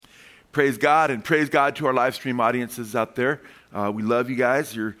Praise God, and praise God to our live stream audiences out there. We love you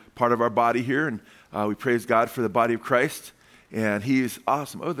guys. You're part of our body here, and we praise God for the body of Christ. And he is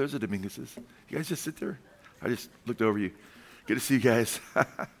awesome. Oh, there's the Dominguez's. You guys just sit there? I just looked over you. Good to see you guys.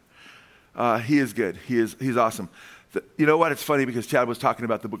 He is good. He's awesome. You know what? It's funny because Chad was talking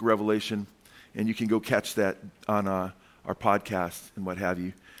about the book of Revelation, and you can go catch that on our podcast and what have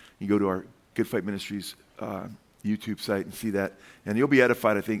you. You go to our Good Fight Ministries YouTube site and see that. And you'll be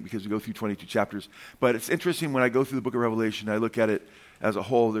edified, I think, because we go through 22 chapters. But it's interesting when I go through the book of Revelation, I look at it as a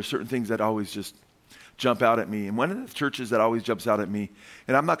whole. There's certain things that always just jump out at me. And one of the churches that always jumps out at me,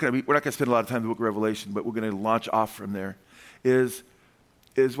 and we're not going to spend a lot of time in the book of Revelation, but we're going to launch off from there, is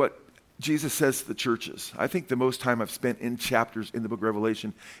what Jesus says to the churches. I think the most time I've spent in chapters in the book of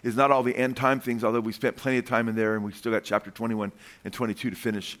Revelation is not all the end time things, although we spent plenty of time in there, and we still got chapter 21 and 22 to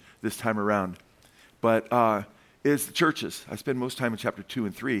finish this time around. But is the churches. I spend most time in chapter 2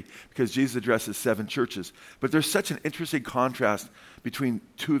 and 3 because Jesus addresses 7 churches. But there's such an interesting contrast between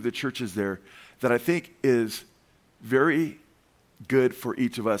 2 of the churches there that I think is very good for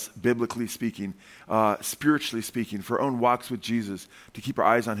each of us, biblically speaking, spiritually speaking, for our own walks with Jesus, to keep our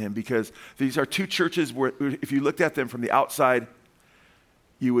eyes on him, because these are 2 churches where if you looked at them from the outside,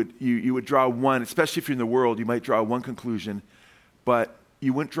 you would draw one, especially if you're in the world, you might draw one conclusion, but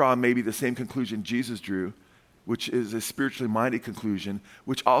you wouldn't draw maybe the same conclusion Jesus drew, which is a spiritually minded conclusion,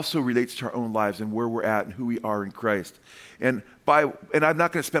 which also relates to our own lives and where we're at and who we are in Christ. And I'm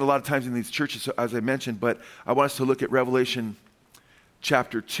not going to spend a lot of time in these churches, as I mentioned, but I want us to look at Revelation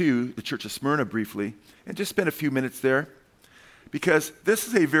chapter 2, the church of Smyrna, briefly, and just spend a few minutes there, because this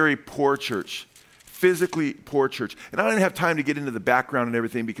is a very poor church, physically poor church. And I don't have time to get into the background and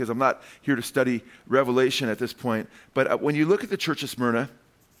everything because I'm not here to study Revelation at this point. But when you look at the church of Smyrna,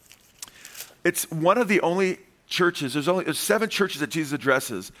 it's one of the only churches, there's 7 churches that Jesus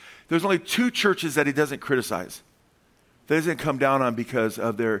addresses. There's only 2 churches that he doesn't criticize. That doesn't come down on because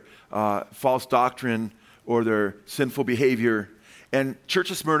of their false doctrine or their sinful behavior. And Church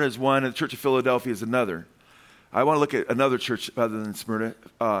of Smyrna is one, and the Church of Philadelphia is another. I want to look at another church other than Smyrna,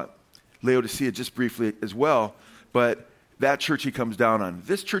 Laodicea, just briefly as well. But that church he comes down on.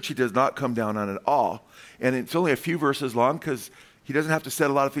 This church he does not come down on at all. And it's only a few verses long because he doesn't have to set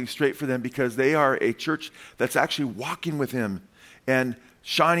a lot of things straight for them, because they are a church that's actually walking with him and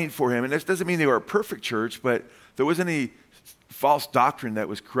shining for him. And this doesn't mean they were a perfect church, but there wasn't any false doctrine that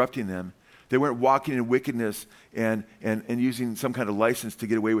was corrupting them. They weren't walking in wickedness and using some kind of license to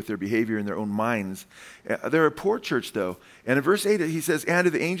get away with their behavior in their own minds. They're a poor church, though. And in verse 8, he says, "And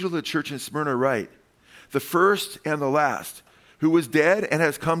to the angel of the church in Smyrna write, the first and the last, who was dead and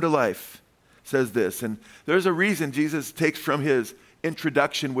has come to life, says this." And there's a reason Jesus takes from his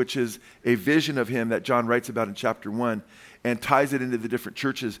introduction, which is a vision of him that John writes about in chapter 1, and ties it into the different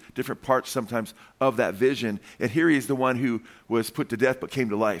churches, different parts sometimes of that vision. And here he is the one who was put to death but came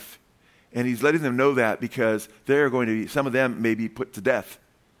to life. And he's letting them know that because they're going to be, some of them may be put to death.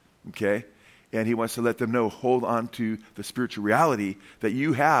 Okay? And he wants to let them know, hold on to the spiritual reality that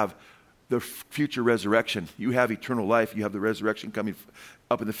you have the future resurrection. You have eternal life. You have the resurrection coming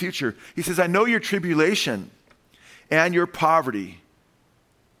up in the future. He says, "I know your tribulation and your poverty."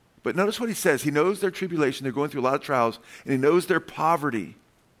 But notice what he says. He knows their tribulation. They're going through a lot of trials. And he knows their poverty.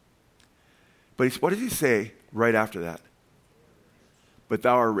 But what does he say right after that? "But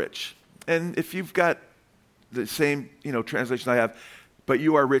thou art rich." And if you've got the same, translation I have, "but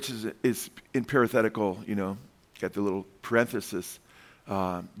you are rich" is in parenthetical, got the little parenthesis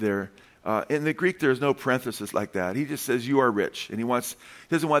there. In the Greek, there's no parenthesis like that. He just says, "you are rich." And he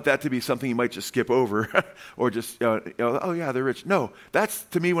doesn't want that to be something you might just skip over or just, "oh yeah, they're rich." No, that's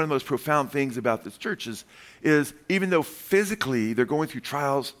to me one of the most profound things about this church is even though physically they're going through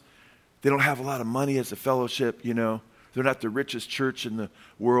trials, they don't have a lot of money as a fellowship, they're not the richest church in the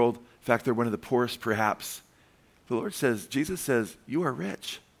world. In fact, they're one of the poorest perhaps. Jesus says, "you are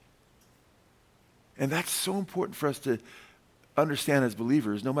rich." And that's so important for us to understand as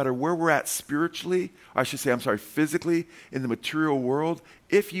believers, no matter where we're at spiritually, physically, in the material world,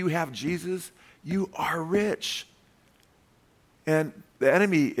 if you have Jesus, you are rich. And the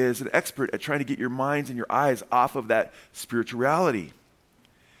enemy is an expert at trying to get your minds and your eyes off of that spirituality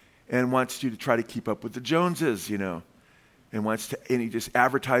and wants you to try to keep up with the Joneses, and he just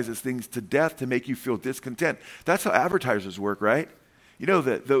advertises things to death to make you feel discontent. That's how advertisers work, right? You know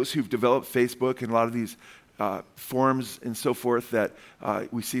that those who've developed Facebook and a lot of these forums and so forth that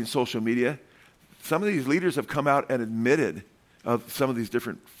we see in social media, some of these leaders have come out and admitted of some of these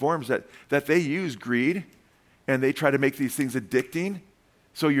different forms that they use greed and they try to make these things addicting,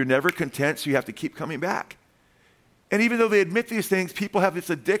 so you're never content, so you have to keep coming back. And even though they admit these things, people have this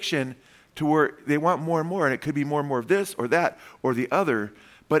addiction to where they want more and more, and it could be more and more of this or that or the other.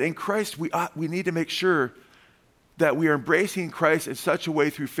 But in Christ, we need to make sure that we are embracing Christ in such a way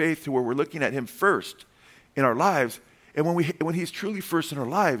through faith to where we're looking at him first in our lives. And when he's truly first in our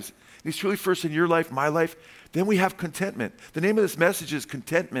lives, he's truly first in your life, my life, then we have contentment. The name of this message is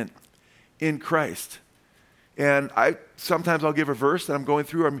Contentment in Christ. And sometimes I'll give a verse that I'm going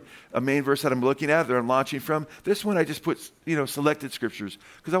through, a main verse that I'm looking at, that I'm launching from. This one I just put, selected scriptures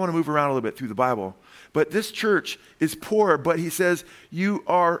because I want to move around a little bit through the Bible. But this church is poor, but he says, you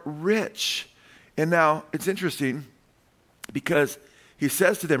are rich. And now it's interesting because he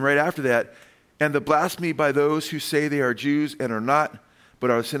says to them right after that, and the blasphemy by those who say they are Jews and are not,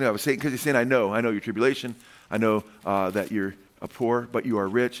 but are the synagogue of Satan. Because he's saying, I know your tribulation. I know that you're poor, but you are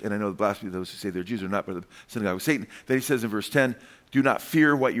rich, and I know the blasphemy of those who say they're Jews are not, but the synagogue of Satan. Then he says in verse 10, do not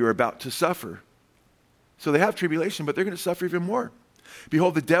fear what you're about to suffer. So they have tribulation, but they're going to suffer even more.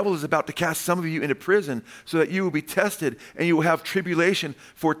 Behold, the devil is about to cast some of you into prison so that you will be tested, and you will have tribulation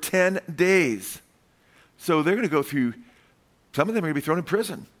for 10 days. So they're going to go through, some of them are going to be thrown in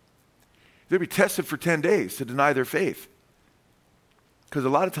prison. They'll be tested for 10 days to deny their faith. Because a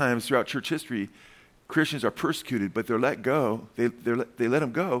lot of times throughout church history, Christians are persecuted, but they're let go. They let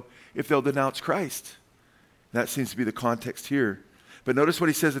them go if they'll denounce Christ. That seems to be the context here. But notice what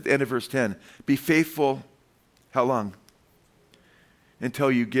he says at the end of verse 10. Be faithful, how long?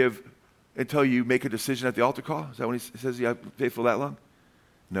 Until you make a decision at the altar call? Is that when he says you have faithful that long?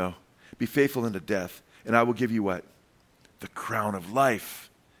 No. Be faithful unto death, and I will give you what? The crown of life.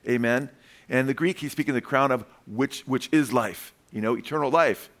 Amen? And in the Greek, he's speaking the crown of which is life. Eternal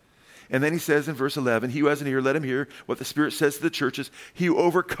life. And then he says in verse 11, he who has an ear, let him hear what the Spirit says to the churches. He who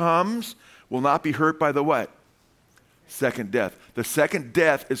overcomes will not be hurt by the what? Second death. The second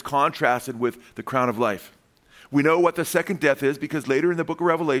death is contrasted with the crown of life. We know what the second death is because later in the book of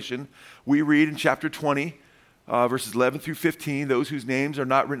Revelation, we read in chapter 20, verses 11 through 15, those whose names are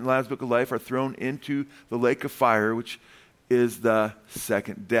not written in the Lamb's book of life are thrown into the lake of fire, which is the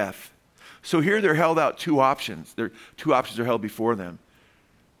second death. So here they're held out two options. Two options are held before them.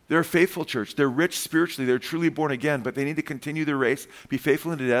 They're a faithful church. They're rich spiritually. They're truly born again, but they need to continue their race, be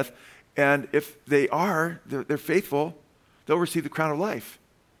faithful unto death. And if they are, they're faithful, they'll receive the crown of life.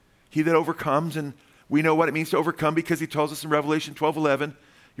 He that overcomes, and we know what it means to overcome because he tells us in Revelation 12:11.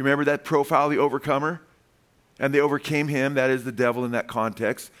 You remember that profile of the overcomer? And they overcame him, that is the devil in that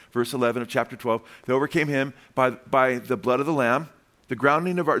context. Verse 11 of chapter 12. They overcame him by the blood of the Lamb. The ground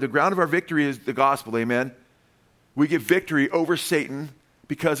of our victory is the gospel, amen? We get victory over Satan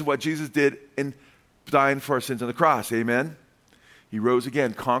because of what Jesus did in dying for our sins on the cross. Amen? He rose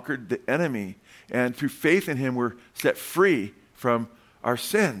again, conquered the enemy, and through faith in him, we're set free from our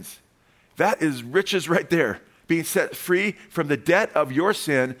sins. That is riches right there. Being set free from the debt of your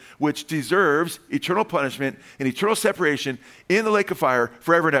sin, which deserves eternal punishment and eternal separation in the lake of fire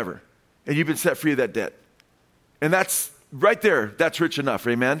forever and ever. And you've been set free of that debt. And that's right there. That's rich enough.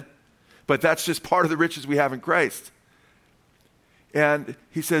 Amen? But that's just part of the riches we have in Christ. And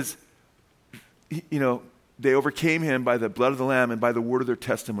he says, they overcame him by the blood of the Lamb and by the word of their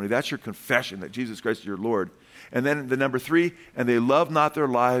testimony. That's your confession that Jesus Christ is your Lord. And then the number 3, and they loved not their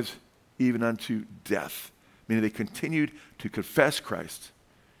lives even unto death. Meaning they continued to confess Christ.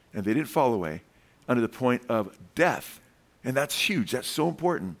 And they didn't fall away under the point of death. And that's huge. That's so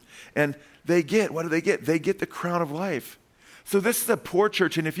important. And what do they get? They get the crown of life. So this is a poor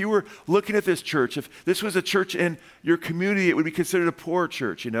church, and if you were looking at this church, if this was a church in your community, it would be considered a poor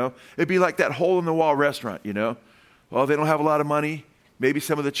church, It'd be like that hole-in-the-wall restaurant, Well, they don't have a lot of money. Maybe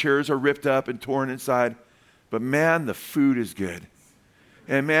some of the chairs are ripped up and torn inside. But man, the food is good.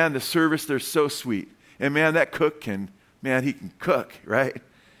 And man, the service, they're so sweet. And man, that cook he can cook, right?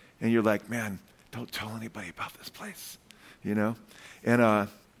 And you're like, man, don't tell anybody about this place, And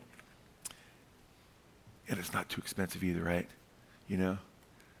it's not too expensive either, right?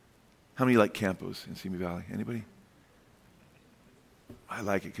 How many like Campos in Simi Valley? Anybody? I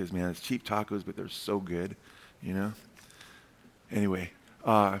like it because, man, it's cheap tacos, but they're so good, Anyway,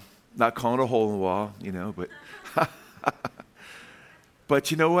 not calling it a hole in the wall, but... But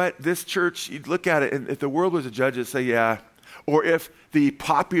you know what? This church, you'd look at it, and if the world was a judge, it'd say, yeah. Or if the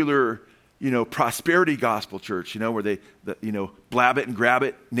popular, prosperity gospel church, where they, blab it and grab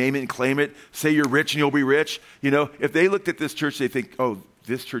it, name it and claim it, say you're rich and you'll be rich. If they looked at this church, they think, oh,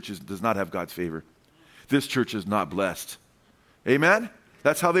 this church does not have God's favor. This church is not blessed. Amen?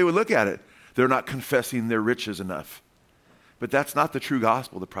 That's how they would look at it. They're not confessing their riches enough. But that's not the true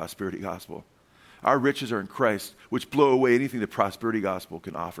gospel, the prosperity gospel. Our riches are in Christ, which blow away anything the prosperity gospel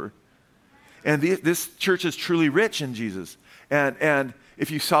can offer. And this church is truly rich in Jesus. And if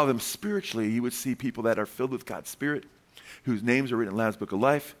you saw them spiritually, you would see people that are filled with God's Spirit, whose names are written in the Lamb's Book of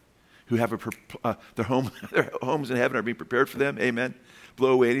Life, who have their homes in heaven are being prepared for them. Amen.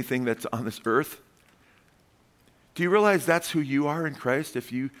 Blow away anything that's on this earth. Do you realize that's who you are in Christ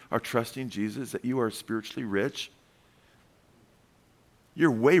if you are trusting Jesus, that you are spiritually rich?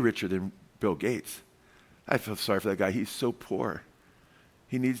 You're way richer than Bill Gates. I feel sorry for that guy. He's so poor.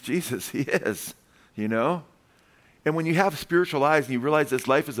 He needs Jesus. He is, you know? And when you have spiritual eyes and you realize this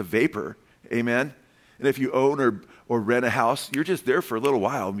life is a vapor, amen? And if you own or rent a house, you're just there for a little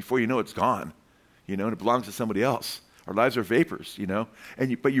while before you know it's gone, you know, and it belongs to somebody else. Our lives are vapors, you know?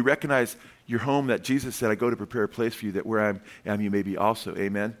 But you recognize your home that Jesus said, I go to prepare a place for you that where I am, you may be also,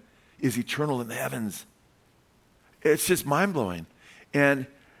 amen? Is eternal in the heavens. It's just mind-blowing. And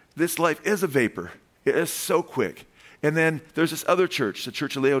this life is a vapor. It is so quick. And then there's this other church, the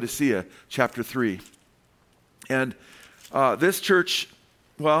Church of Laodicea, chapter 3. And this church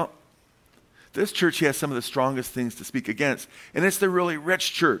has some of the strongest things to speak against. And it's the really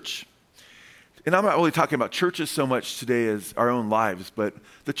rich church. And I'm not really talking about churches so much today as our own lives, but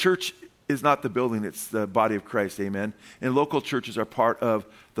the church is not the building, it's the body of Christ, amen? And local churches are part of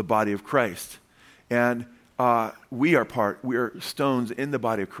the body of Christ. And we are stones in the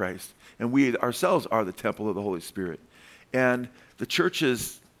body of Christ. And we ourselves are the temple of the Holy Spirit. And the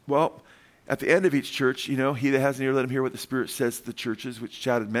churches, well, at the end of each church, you know, he that has an ear, let him hear what the Spirit says to the churches, which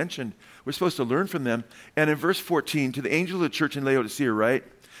Chad had mentioned. We're supposed to learn from them. And in verse 14, to the angel of the church in Laodicea, right?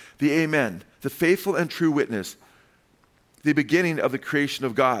 The Amen, the faithful and true witness, the beginning of the creation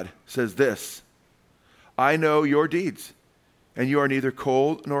of God, says this, I know your deeds, and you are neither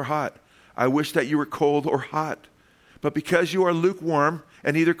cold nor hot. I wish that you were cold or hot. But because you are lukewarm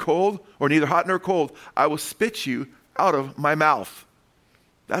and neither cold or neither hot nor cold, I will spit you out of my mouth.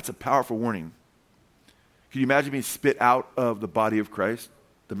 That's a powerful warning. Can you imagine being spit out of the body of Christ,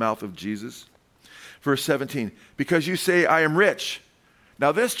 the mouth of Jesus? Verse 17, because you say, I am rich.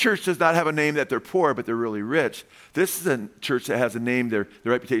 Now, this church does not have a name that they're poor, but they're really rich. This is a church that has a name, their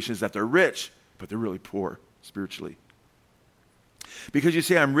reputation is that they're rich, but they're really poor spiritually. Because you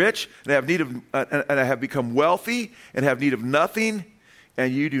say, I'm rich, and I have need of, and I have become wealthy, and have need of nothing,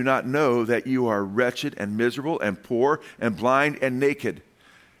 and you do not know that you are wretched and miserable and poor and blind and naked.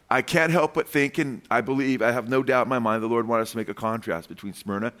 I can't help but think, and I believe, I have no doubt in my mind, the Lord wanted us to make a contrast between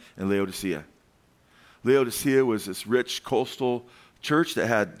Smyrna and Laodicea. Laodicea was this rich coastal church that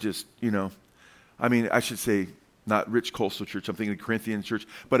had just, I should say not rich coastal church, I'm thinking the Corinthian church,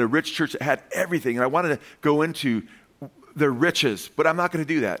 but a rich church that had everything. And I wanted to go into their riches, but I'm not going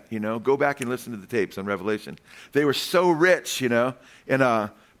to do that, Go back and listen to the tapes on Revelation. They were so rich,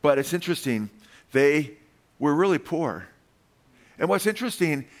 but it's interesting, they were really poor. And what's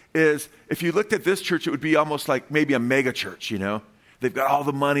interesting is if you looked at this church, it would be almost like maybe a mega church, They've got all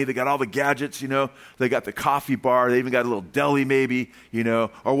the money, they got all the gadgets, They got the coffee bar, they even got a little deli maybe,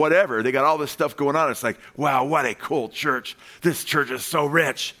 or whatever. They got all this stuff going on. It's like, wow, what a cool church. This church is so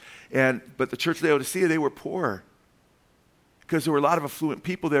rich. But the church of Laodicea, they were poor because there were a lot of affluent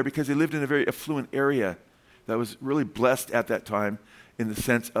people there because they lived in a very affluent area that was really blessed at that time in the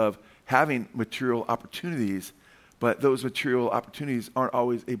sense of having material opportunities, but those material opportunities aren't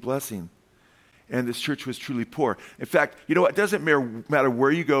always a blessing. And this church was truly poor. In fact, it doesn't matter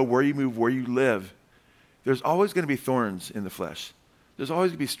where you go, where you move, where you live. There's always going to be thorns in the flesh. There's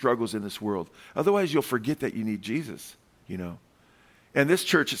always going to be struggles in this world. Otherwise, you'll forget that you need Jesus, And this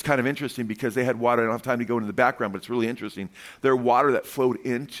church is kind of interesting because they had water. I don't have time to go into the background, but it's really interesting. Their water that flowed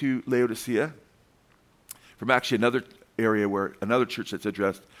into Laodicea from actually another area where another church that's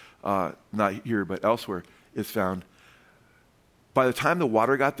addressed, not here but elsewhere, is found. By the time the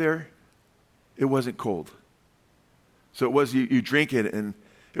water got there, it wasn't cold. So it was, you drink it and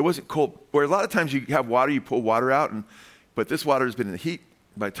it wasn't cold. Or a lot of times you have water, you pull water out, but this water has been in the heat.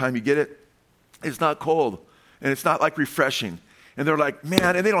 By the time you get it, it's not cold. And it's not like refreshing. And they're like,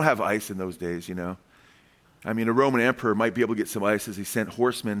 man, and they don't have ice in those days, I mean, a Roman emperor might be able to get some ice as he sent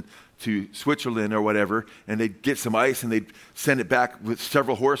horsemen to Switzerland or whatever, and they'd get some ice and they'd send it back with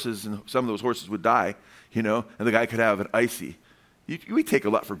several horses, and some of those horses would die, and the guy could have an icy. We take a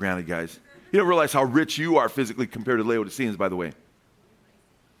lot for granted, guys. You don't realize how rich you are physically compared to Laodiceans, by the way.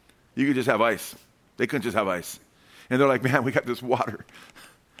 You could just have ice. They couldn't just have ice. And they're like, man, we got this water.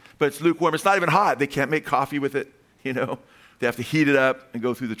 But it's lukewarm. It's not even hot. They can't make coffee with it, They have to heat it up and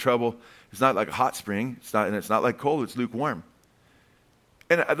go through the trouble. It's not like a hot spring. And it's not like cold. It's lukewarm.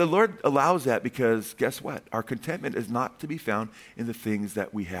 And the Lord allows that because, guess what? Our contentment is not to be found in the things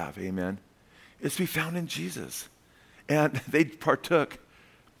that we have. Amen. It's to be found in Jesus. And they partook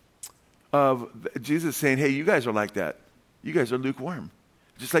of Jesus saying, hey, you guys are like that. You guys are lukewarm.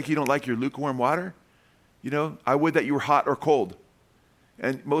 Just like you don't like your lukewarm water, I would that you were hot or cold.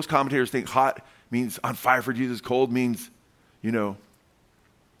 And most commentators think hot means on fire for Jesus. Cold means,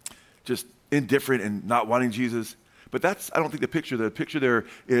 just indifferent and not wanting Jesus. But I don't think the picture there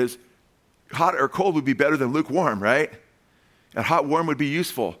is hot or cold would be better than lukewarm, right? And hot, warm would be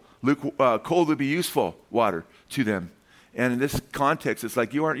useful. Cold would be useful water to them. And in this context, it's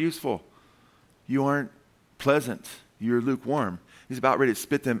like you aren't useful. You aren't pleasant. You're lukewarm. He's about ready to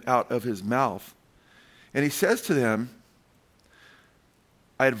spit them out of his mouth. And he says to them,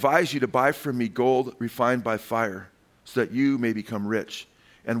 I advise you to buy from me gold refined by fire, so that you may become rich,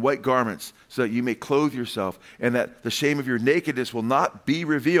 and white garments, so that you may clothe yourself, and that the shame of your nakedness will not be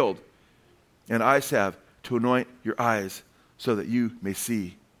revealed, and eye salve to anoint your eyes, so that you may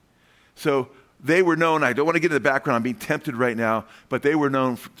see. So they were known, I don't want to get into the background, I'm being tempted right now, but they were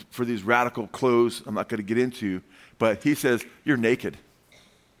known for these radical clothes I'm not going to get into, but he says, you're naked.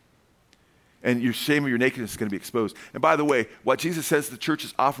 And your shame of your nakedness is going to be exposed. And by the way, what Jesus says to the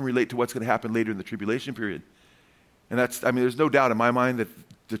churches often relate to what's going to happen later in the tribulation period. And there's no doubt in my mind that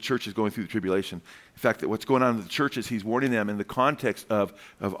the church is going through the tribulation. In fact, that what's going on in the churches, he's warning them in the context of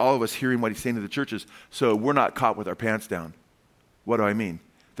all of us hearing what he's saying to the churches, so we're not caught with our pants down. What do I mean?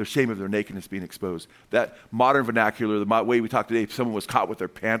 The shame of their nakedness being exposed. That modern vernacular, the way we talk today, if someone was caught with their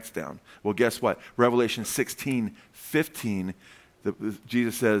pants down. Well, guess what? Revelation 16:15,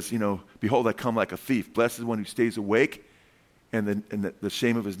 Jesus says, behold, I come like a thief. Blessed is the one who stays awake, and the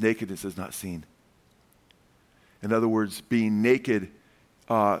shame of his nakedness is not seen. In other words, being naked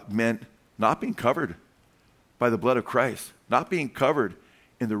meant not being covered by the blood of Christ, not being covered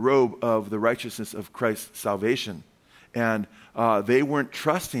in the robe of the righteousness of Christ's salvation. And they weren't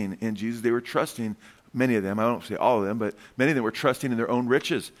trusting in Jesus. They were trusting, many of them, I don't say all of them, but many of them were trusting in their own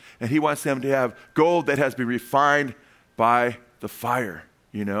riches. And he wants them to have gold that has been refined by the fire,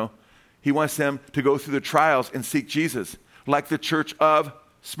 He wants them to go through the trials and seek Jesus, like the church of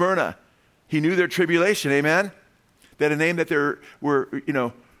Smyrna. He knew their tribulation, amen? They had a name that there were,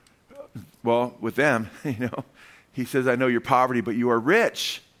 with them, he says, I know your poverty, but you are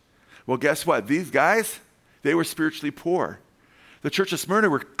rich. Well, guess what? These guys, they were spiritually poor. The church of Smyrna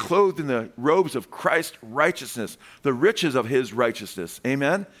were clothed in the robes of Christ's righteousness, the riches of his righteousness.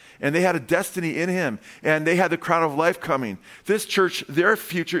 Amen? And they had a destiny in him, and they had the crown of life coming. This church, their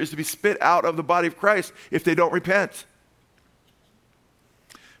future is to be spit out of the body of Christ if they don't repent,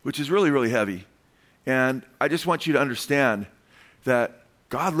 which is really, really heavy. And I just want you to understand that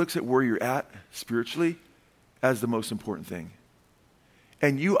God looks at where you're at spiritually as the most important thing.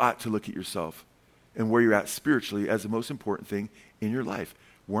 And you ought to look at yourself and where you're at spiritually as the most important thing in your life,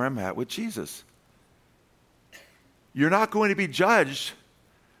 where I'm at with Jesus. You're not going to be judged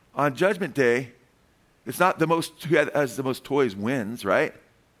on Judgment Day. It's not who has the most toys wins, right?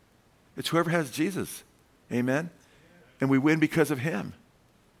 It's whoever has Jesus. Amen? And we win because of him.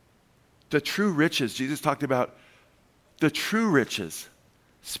 The true riches, Jesus talked about the true riches,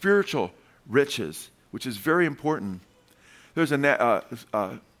 spiritual riches, which is very important. There's a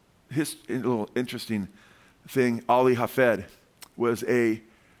little interesting thing. Ali Hafed was a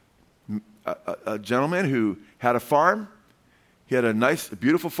gentleman who had a farm. He had a nice,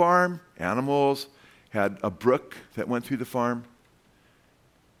 beautiful farm, animals, had a brook that went through the farm.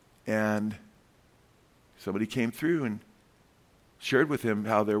 And somebody came through and shared with him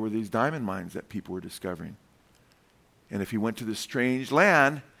how there were these diamond mines that people were discovering. And if he went to this strange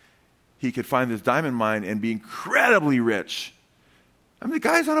land, he could find this diamond mine and be incredibly rich. I mean, the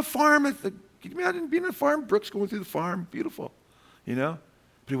guy's on a farm. Can you imagine being on a farm? Brooks going through the farm. Beautiful, But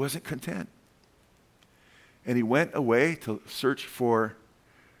he wasn't content. And he went away to search for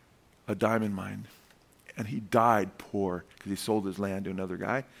a diamond mine. And he died poor because he sold his land to another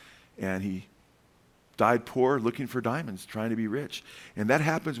guy. And he died poor looking for diamonds, trying to be rich. And that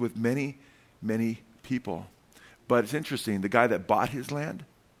happens with many, many people. But it's interesting. The guy that bought his land,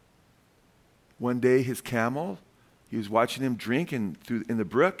 one day his camel, he was watching him drink in the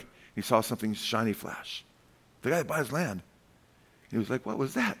brook. He saw something shiny flash. The guy that bought his land. He was like, what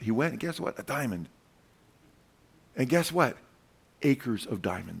was that? He went, and guess what? A diamond. And guess what? Acres of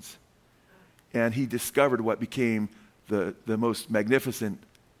diamonds. And he discovered what became the most magnificent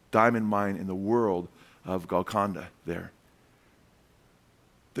diamond mine in the world of Golconda there.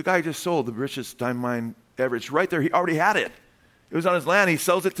 The guy just sold the richest diamond mine ever. It's right there. He already had it. It was on his land. He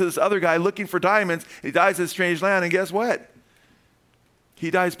sells it to this other guy looking for diamonds. He dies in a strange land, and guess what? He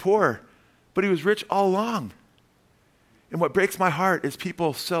dies poor, but he was rich all along. And what breaks my heart is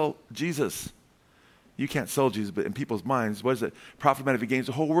people sell Jesus You can't sell Jesus, but in people's minds, what is it? Profit man if he gains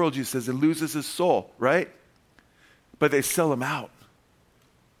the whole world, Jesus says, and loses his soul, right? But they sell him out.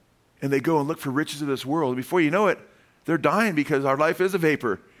 And they go and look for riches of this world. Before you know it, they're dying because our life is a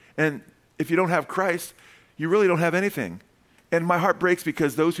vapor. And if you don't have Christ, you really don't have anything. And my heart breaks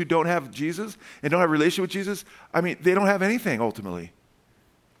because those who don't have Jesus and don't have a relationship with Jesus, they don't have anything ultimately.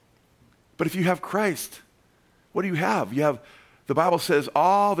 But if you have Christ, what do you have? You have, the Bible says,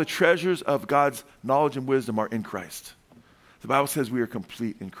 all the treasures of God's knowledge and wisdom are in Christ. The Bible says we are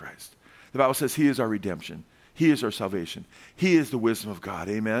complete in Christ. The Bible says he is our redemption. He is our salvation. He is the wisdom of God.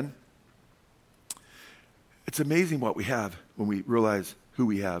 Amen? It's amazing what we have when we realize who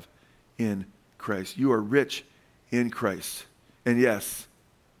we have in Christ. You are rich in Christ. And yes,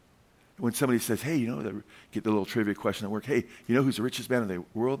 when somebody says, hey, get the little trivia question at work, hey, you know who's the richest man in the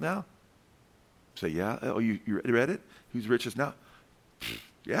world now? Say, yeah. Oh, you read it? Who's richest now?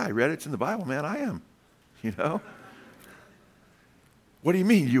 Yeah, I read it. It's in the Bible, man. I am. What do you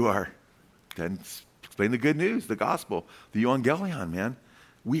mean you are? Then explain the good news, the gospel, the evangelion, man.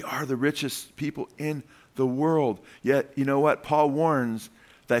 We are the richest people in the world. Yet, you know what? Paul warns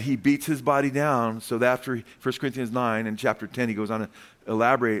that he beats his body down. So that after 1 Corinthians 9 and chapter 10, he goes on to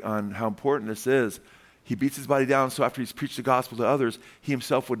elaborate on how important this is. He beats his body down so after he's preached the gospel to others, he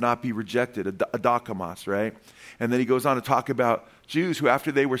himself would not be rejected, a dokimos, right? And then he goes on to talk about Jews who,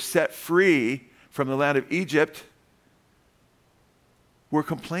 after they were set free from the land of Egypt, were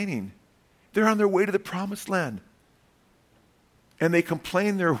complaining. They're on their way to the promised land. And they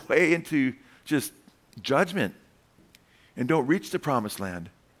complain their way into just judgment and don't reach the promised land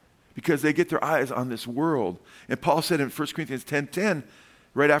because they get their eyes on this world. And Paul said in 1 Corinthians 10:10,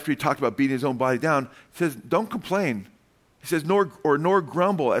 right after he talked about beating his own body down, he says, don't complain. He says, nor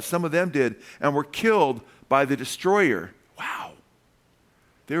grumble as some of them did and were killed by the destroyer. Wow.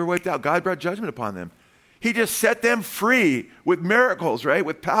 They were wiped out. God brought judgment upon them. He just set them free with miracles, right?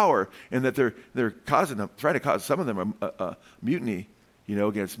 With power. And that they're trying to cause some of them a mutiny,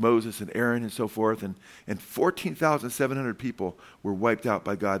 against Moses and Aaron and so forth. And 14,700 people were wiped out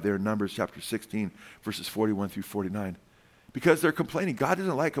by God there in Numbers chapter 16, verses 41 through 49. Because they're complaining. God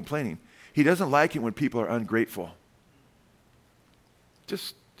doesn't like complaining. He doesn't like it when people are ungrateful.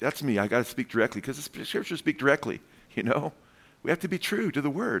 That's me. I got to speak directly because the scriptures speak directly, We have to be true to the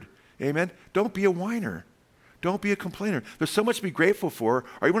word. Amen? Don't be a whiner. Don't be a complainer. There's so much to be grateful for.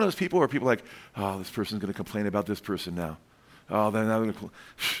 Are you one of those people where people are like, oh, this person's going to complain about this person now. Oh, then I'm going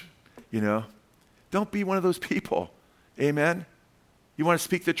to, Don't be one of those people. Amen? You want to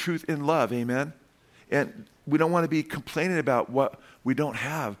speak the truth in love. Amen? And we don't want to be complaining about what we don't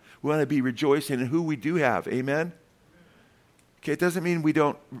have. We want to be rejoicing in who we do have. Amen? Okay, it doesn't mean we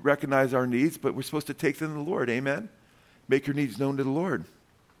don't recognize our needs, but we're supposed to take them to the Lord. Amen? Make your needs known to the Lord.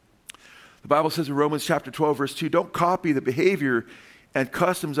 The Bible says in Romans chapter 12, verse 2, don't copy the behavior and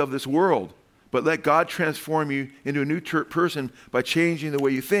customs of this world, but let God transform you into a new person by changing the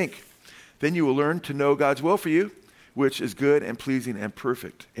way you think. Then you will learn to know God's will for you, which is good and pleasing and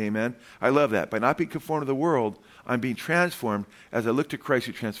perfect. Amen? I love that. By not being conformed to the world, I'm being transformed as I look to Christ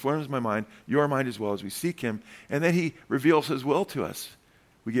who transforms my mind, your mind as well, as we seek him. And then he reveals his will to us.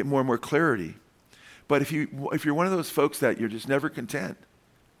 We get more and more clarity. But if you're one of those folks that you're just never content,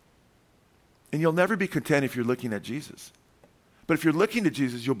 and you'll never be content if you're looking at Jesus. But if you're looking to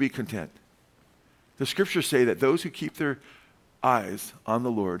Jesus, you'll be content. The scriptures say that those who keep their eyes on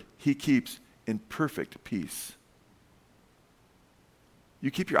the Lord, he keeps in perfect peace.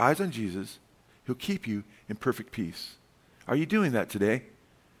 You keep your eyes on Jesus, he'll keep you in perfect peace. Are you doing that today?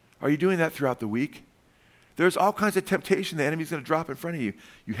 Are you doing that throughout the week? There's all kinds of temptation the enemy's going to drop in front of you.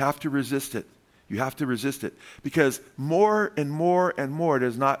 You have to resist it. You have to resist it. Because more and more and more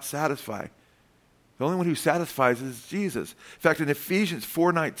does not satisfy. The only one who satisfies is Jesus. In fact, in Ephesians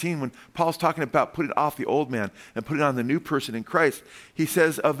 4:19, when Paul's talking about putting off the old man and putting on the new person in Christ, he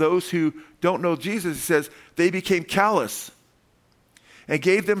says of those who don't know Jesus, he says, they became callous and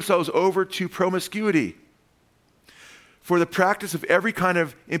gave themselves over to promiscuity for the practice of every kind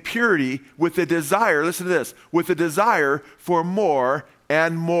of impurity with the desire, listen to this, with the desire for more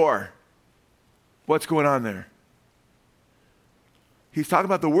and more. What's going on there? He's talking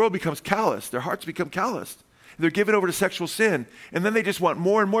about the world becomes callous. Their hearts become calloused. They're given over to sexual sin. And then they just want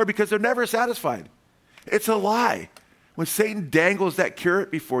more and more because they're never satisfied. It's a lie. When Satan dangles that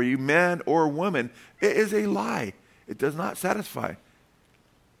carrot before you, man or woman, it is a lie. It does not satisfy.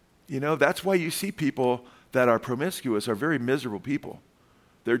 That's why you see people that are promiscuous are very miserable people.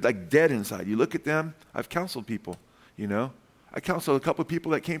 They're like dead inside. You look at them. I've counseled people, I counseled a couple of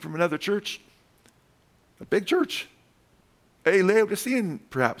people that came from another church, a big church. A Laodicean,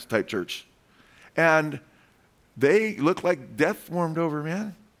 perhaps, type church. And they looked like death formed over,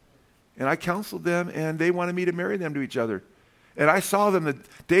 man. And I counseled them, and they wanted me to marry them to each other. And I saw them, the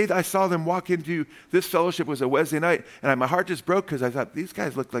day I saw them walk into this fellowship was a Wednesday night, and my heart just broke because I thought, these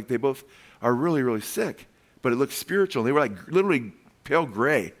guys look like they both are really, really sick. But it looked spiritual. They were like literally pale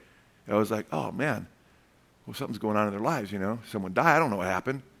gray. And I was like, oh, man, well, something's going on in their lives, Someone died. I don't know what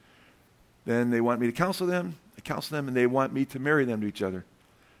happened. Then they want me to counsel them. I counsel them, and they want me to marry them to each other.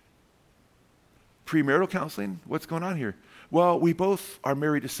 Premarital counseling, what's going on here? Well, we both are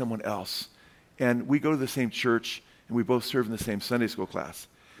married to someone else, and we go to the same church, and we both serve in the same Sunday school class.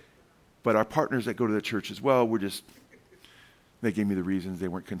 But our partners that go to the church as well, they gave me the reasons they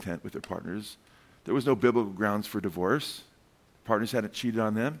weren't content with their partners. There was no biblical grounds for divorce. Partners hadn't cheated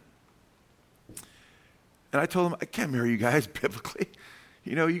on them. And I told them, I can't marry you guys biblically.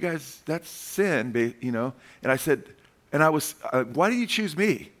 You guys, that's sin, And I said, why do you choose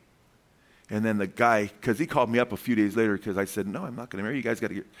me? And then the guy, because he called me up a few days later because I said, no, I'm not going to marry you. You guys got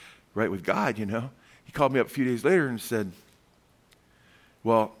to get right with God, He called me up a few days later and said,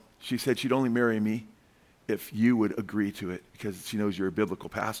 well, she said she'd only marry me if you would agree to it because she knows you're a biblical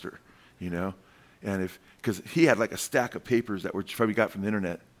pastor, And because he had like a stack of papers that were probably got from the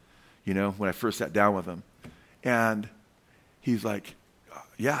internet, when I first sat down with him. And he's like,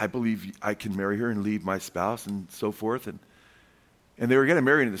 yeah, I believe I can marry her and leave my spouse and so forth. And they were getting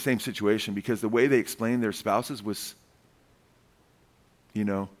married in the same situation because the way they explained their spouses was,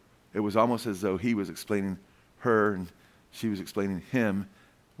 it was almost as though he was explaining her and she was explaining him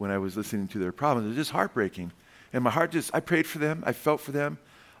when I was listening to their problems. It was just heartbreaking. And my heart I prayed for them. I felt for them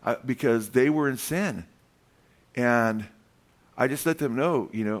because they were in sin. And I just let them know,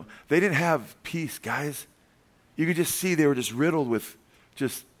 they didn't have peace, guys. You could just see they were just riddled with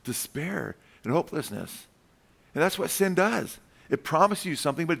just despair and hopelessness. And that's what sin does. It promises you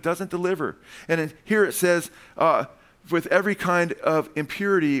something, but it doesn't deliver. And here it says, with every kind of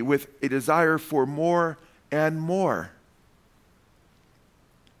impurity, with a desire for more and more.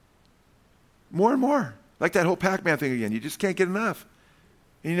 More and more. Like that whole Pac-Man thing again. You just can't get enough.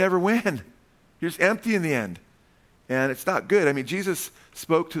 And you never win. You're just empty in the end. And it's not good. I mean, Jesus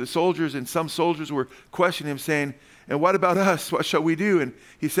spoke to the soldiers, and some soldiers were questioning him, saying, and what about us? What shall we do? And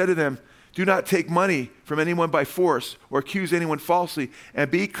he said to them, do not take money from anyone by force or accuse anyone falsely, and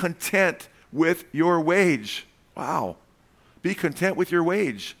be content with your wage. Wow. Be content with your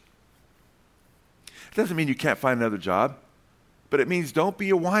wage. It doesn't mean you can't find another job, but it means don't be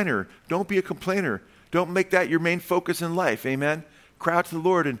a whiner. Don't be a complainer. Don't make that your main focus in life. Amen? Cry out to the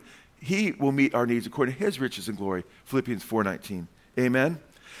Lord, and he will meet our needs according to his riches and glory. Philippians 4:19. Amen?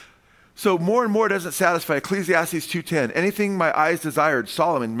 So more and more doesn't satisfy. Ecclesiastes 2:10. Anything my eyes desired.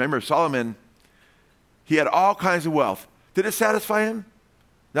 Solomon, remember Solomon, he had all kinds of wealth. Did it satisfy him?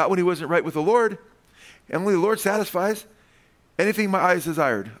 Not when he wasn't right with the Lord. And only the Lord satisfies. Anything my eyes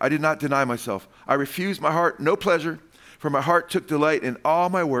desired. I did not deny myself. I refused my heart no pleasure, for my heart took delight in all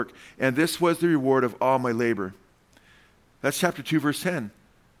my work, and this was the reward of all my labor. That's chapter 2, verse 10.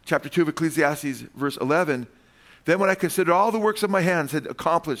 Chapter 2 of Ecclesiastes, verse 11. Then when I considered all the works of my hands had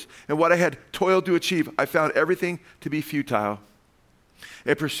accomplished and what I had toiled to achieve, I found everything to be futile,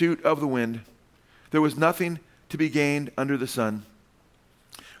 a pursuit of the wind. There was nothing to be gained under the sun.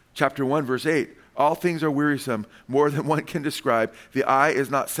 Chapter 1, verse 8. All things are wearisome, more than one can describe. The eye is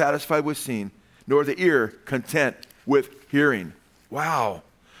not satisfied with seeing, nor the ear content with hearing. Wow.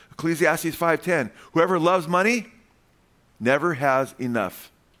 Ecclesiastes 5:10. Whoever loves money never has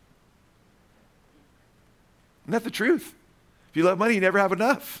enough. Isn't that the truth? If you love money, you never have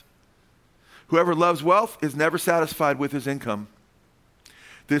enough. Whoever loves wealth is never satisfied with his income.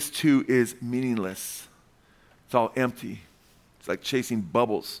 This too is meaningless. It's all empty. It's like chasing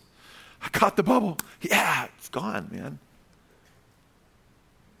bubbles. I caught the bubble. Yeah, it's gone, man.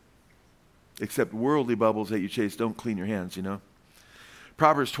 Except worldly bubbles that you chase don't clean your hands,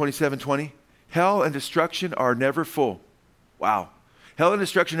 Proverbs 27:20. Hell and destruction are never full. Wow. Hell and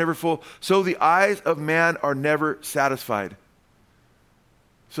destruction never full. So the eyes of man are never satisfied.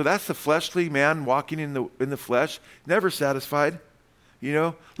 So that's the fleshly man walking in the flesh, never satisfied.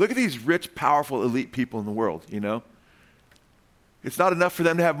 Look at these rich, powerful, elite people in the world, It's not enough for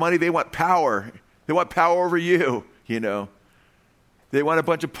them to have money. They want power. They want power over you, They want a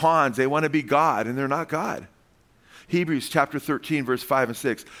bunch of pawns. They want to be God, and they're not God. Hebrews chapter 13, verse 5 and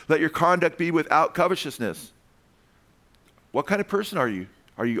 6. Let your conduct be without covetousness. What kind of person are you?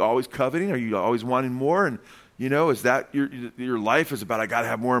 Are you always coveting? Are you always wanting more? And, is that your life is about, I got to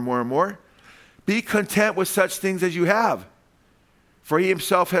have more and more and more? Be content with such things as you have. For he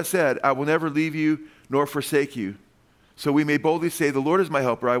himself has said, I will never leave you nor forsake you. So we may boldly say, the Lord is my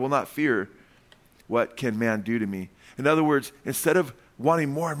helper. I will not fear. what can man do to me? In other words, instead of wanting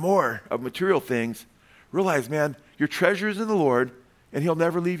more and more of material things, realize, man, your treasure is in the Lord, and he'll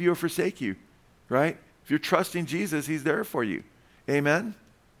never leave you or forsake you, right? If you're trusting Jesus, he's there for you. Amen?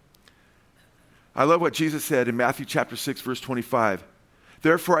 I love what Jesus said in Matthew chapter 6, verse 25.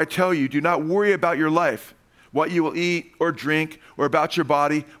 Therefore, I tell you, do not worry about your life, what you will eat or drink, or about your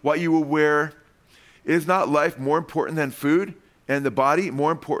body, what you will wear. Is not life more important than food, and the body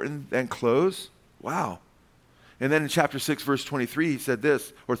more important than clothes? Wow. And then in chapter 6, verse 23, he said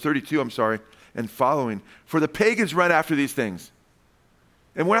this, or 32, and following. For the pagans run after these things.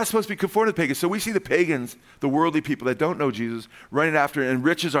 And we're not supposed to be conformed to the pagans. So we see the pagans, the worldly people that don't know Jesus, running after, and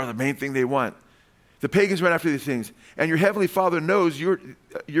riches are the main thing they want. The pagans run after these things. And your heavenly Father knows your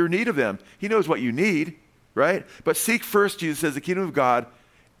need of them. He knows what you need, right? But seek first, Jesus says, the kingdom of God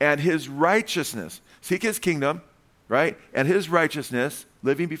and his righteousness. Seek his kingdom, right? And his righteousness,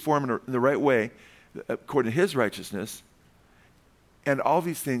 living before him in the right way, according to his righteousness. And all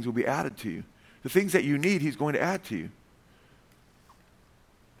these things will be added to you. The things that you need, he's going to add to you.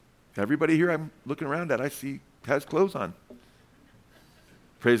 Everybody here I'm looking around at, I see has clothes on.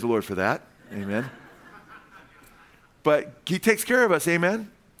 Praise the Lord for that. Amen. But he takes care of us. Amen.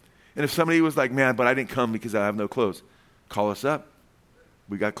 And if somebody was like, man, but I didn't come because I have no clothes, call us up.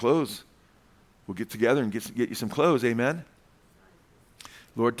 We got clothes. We'll get together and get you some clothes. Amen.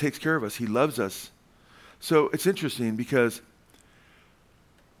 Lord takes care of us. He loves us. So it's interesting because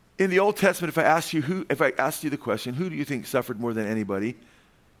in the Old Testament, if I asked you the question, who do you think suffered more than anybody?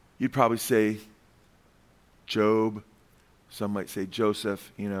 You'd probably say Job. Some might say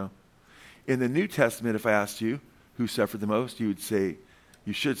Joseph, In the New Testament, if I asked you who suffered the most, you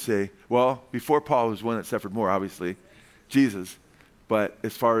should say, well, before Paul was one that suffered more, obviously, Jesus. But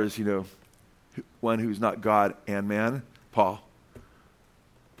as far as, one who's not God and man, Paul,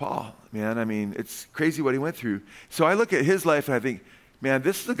 man, it's crazy what he went through. So I look at his life and I think, man,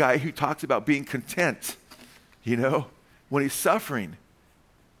 this is a guy who talks about being content, when he's suffering.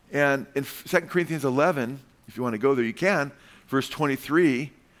 And in 2 Corinthians 11, if you want to go there, you can. Verse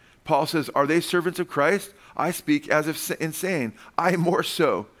 23, Paul says, are they servants of Christ? I speak as if insane. I more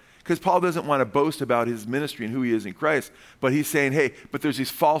so. Because Paul doesn't want to boast about his ministry and who he is in Christ. But he's saying, hey, but there's these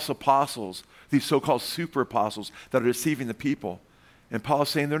false apostles, these so-called super apostles that are deceiving the people. And Paul's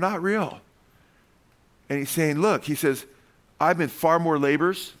saying they're not real. And he's saying, look, he says, I've been far more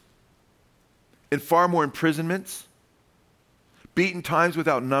labors, in far more imprisonments, beaten times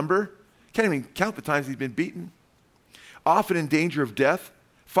without number. Can't even count the times he's been beaten. Often in danger of death.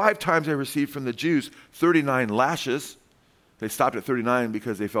 5 times I received from the Jews 39 lashes. They stopped at 39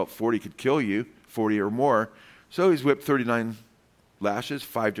 because they felt 40 could kill you, 40 or more. So he's whipped 39 lashes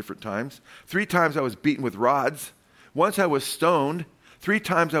 5 different times. 3 times I was beaten with rods. Once I was stoned. 3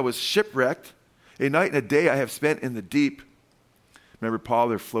 times I was shipwrecked. A night and a day I have spent in the deep. Remember Paul,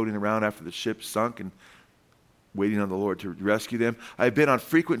 they're floating around after the ship sunk and waiting on the Lord to rescue them. I have been on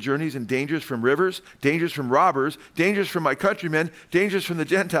frequent journeys and dangers from rivers, dangers from robbers, dangers from my countrymen, dangers from the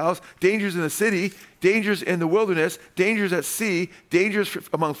Gentiles, dangers in the city, dangers in the wilderness, dangers at sea, dangers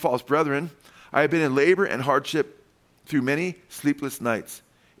among false brethren. I have been in labor and hardship through many sleepless nights,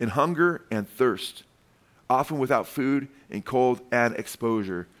 in hunger and thirst, often without food, in cold and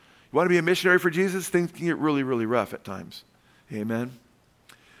exposure. You want to be a missionary for Jesus? Things can get really, really rough at times. Amen.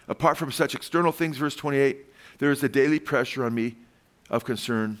 Apart from such external things, verse 28, there is a daily pressure on me of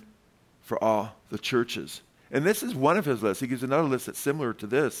concern for all the churches. And this is one of his lists. He gives another list that's similar to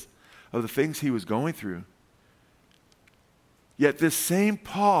this of the things he was going through. Yet this same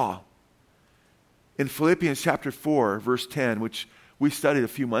Paul in Philippians chapter 4, verse 10, which we studied a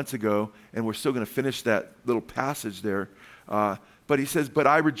few months ago, and we're still going to finish that little passage there. But he says, but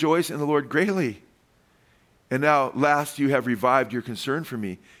I rejoice in the Lord greatly. And now, last, you have revived your concern for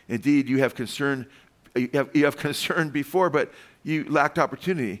me. Indeed, you have concern before, but you lacked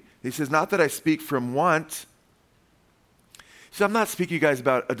opportunity. He says, not that I speak from want. So I'm not speaking to you guys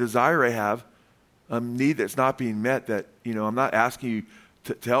about a desire I have, a need that's not being met, that, I'm not asking you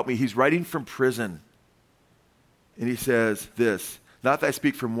to help me. He's writing from prison. And he says this, not that I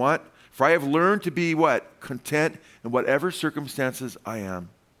speak from want, for I have learned to be what? Content in whatever circumstances I am.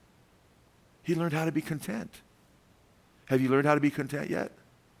 He learned how to be content. Have you learned how to be content yet?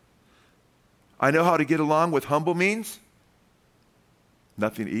 I know how to get along with humble means.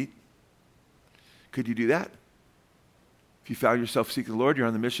 Nothing to eat. Could you do that? If you found yourself seeking the Lord, you're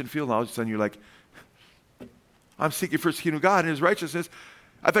on the mission field, and all of a sudden you're like, I'm seeking first the kingdom of God and his righteousness.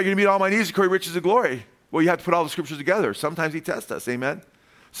 I thought you're going to meet all my needs according to riches and glory. Well, you have to put all the scriptures together. Sometimes he tests us, amen?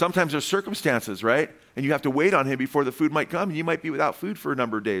 Sometimes there's circumstances, right? And you have to wait on him before the food might come, and you might be without food for a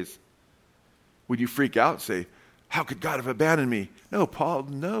number of days. Would you freak out and say, how could God have abandoned me? No, Paul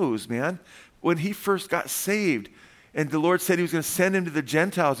knows, man. When he first got saved, and the Lord said he was going to send him to the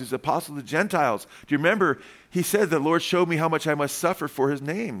Gentiles, he was apostle to the Gentiles. Do you remember? He said, the Lord showed me how much I must suffer for his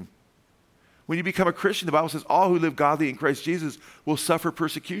name. When you become a Christian, the Bible says all who live godly in Christ Jesus will suffer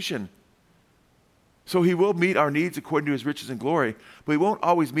persecution. So he will meet our needs according to his riches and glory, but he won't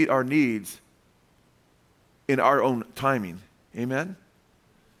always meet our needs in our own timing. Amen?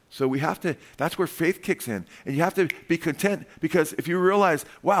 So we have to, that's where faith kicks in. And you have to be content, because if you realize,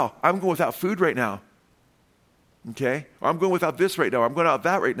 wow, I'm going without food right now. Okay? Or I'm going without this right now. Or I'm going without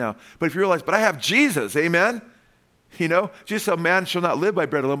that right now. But if you realize, but I have Jesus. Amen? You know, Jesus said, man shall not live by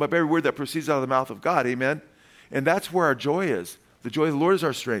bread alone, but by every word that proceeds out of the mouth of God. Amen? And that's where our joy is. The joy of the Lord is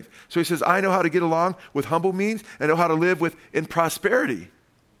our strength. So he says, I know how to get along with humble means. I know how to live in prosperity.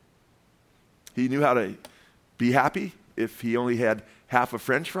 He knew how to be happy if he only had half a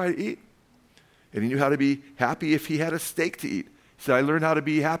French fry to eat. And he knew how to be happy if he had a steak to eat. He said, I learned how to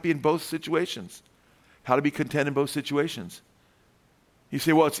be happy in both situations. How to be content in both situations. You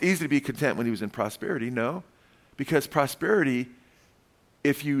say, well, it's easy to be content when he was in prosperity. No, because prosperity,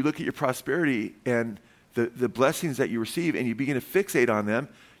 if you look at your prosperity and the blessings that you receive and you begin to fixate on them,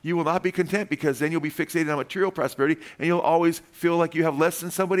 you will not be content, because then you'll be fixated on material prosperity and you'll always feel like you have less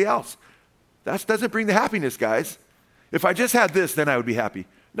than somebody else. That doesn't bring the happiness, guys. If I just had this, then I would be happy.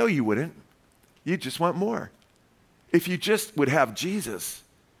 No, you wouldn't. You just want more. If you just would have Jesus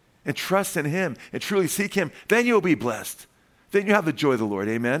and trust in him and truly seek him, then you'll be blessed. Then you have the joy of the Lord.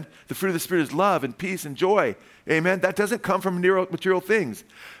 Amen. The fruit of the Spirit is love and peace and joy. Amen. That doesn't come from material things.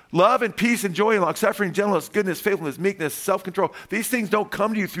 Love and peace and joy and long-suffering, gentleness, goodness, faithfulness, meekness, self-control. These things don't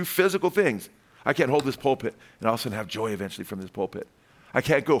come to you through physical things. I can't hold this pulpit and all of a sudden have joy eventually from this pulpit. I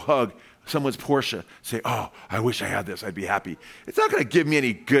can't go hug someone's Porsche, say, oh, I wish I had this, I'd be happy. It's not going to give me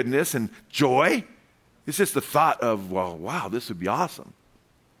any goodness and joy. It's just the thought of, well, wow, this would be awesome.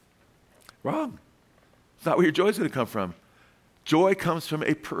 Wrong. It's not where your joy is going to come from. Joy comes from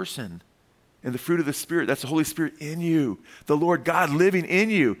a person and the fruit of the Spirit. That's the Holy Spirit in you, the Lord God living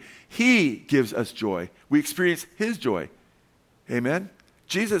in you. He gives us joy. We experience his joy. Amen?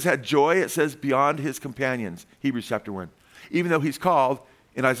 Jesus had joy, it says, beyond his companions, Hebrews chapter 1. Even though he's called,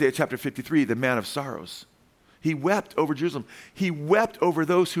 in Isaiah chapter 53, the man of sorrows. He wept over Jerusalem. He wept over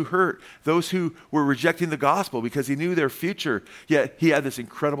those who hurt, those who were rejecting the gospel, because he knew their future. Yet he had this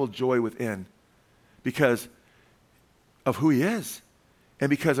incredible joy within because of who he is and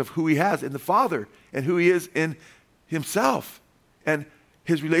because of who he has in the Father and who he is in himself and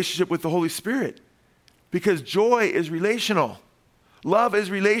his relationship with the Holy Spirit. Because joy is relational. Love is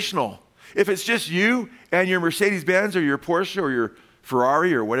relational. If it's just you and your Mercedes-Benz or your Porsche or your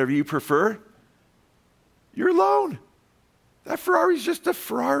Ferrari or whatever you prefer, you're alone. That Ferrari's just a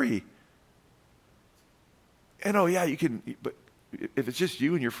Ferrari. And oh yeah, you can, but if it's just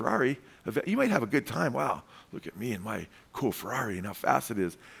you and your Ferrari, you might have a good time. Wow, look at me and my cool Ferrari and how fast it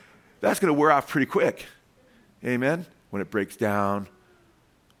is. That's going to wear off pretty quick. Amen? When it breaks down,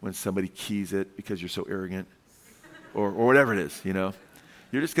 when somebody keys it because you're so arrogant, or whatever it is, you know.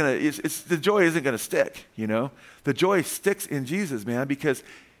 You're just going to, the joy isn't going to stick, you know. The joy sticks in Jesus, man, because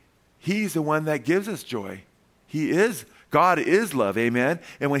he's the one that gives us joy. God is love, amen.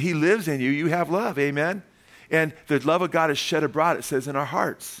 And when he lives in you, you have love, amen. And the love of God is shed abroad, it says, in our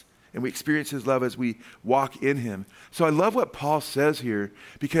hearts. And we experience his love as we walk in him. So I love what Paul says here,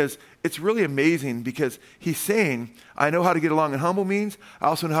 because it's really amazing, because he's saying, I know how to get along in humble means. I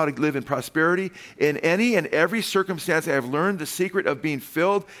also know how to live in prosperity. In any and every circumstance, I have learned the secret of being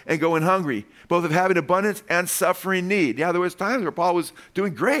filled and going hungry, both of having abundance and suffering need. Yeah, there was times where Paul was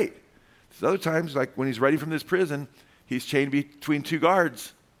doing great. There's other times, like when he's ready from this prison, he's chained between two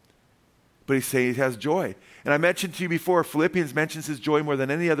guards. But he's saying he has joy. And I mentioned to you before, Philippians mentions his joy more than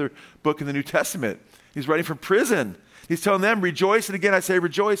any other book in the New Testament. He's writing from prison. He's telling them, rejoice. And again, I say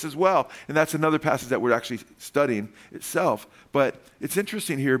rejoice as well. And that's another passage that we're actually studying itself. But it's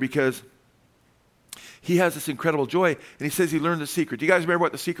interesting here because he has this incredible joy. And he says he learned the secret. Do you guys remember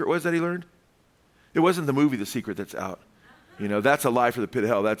what the secret was that he learned? It wasn't the movie The Secret that's out. You know, that's a lie for the pit of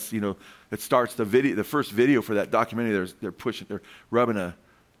hell. That's, you know, it starts the first video for that documentary. They're rubbing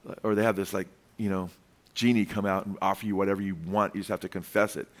or they have this, like, you know, genie come out and offer you whatever you want. You just have to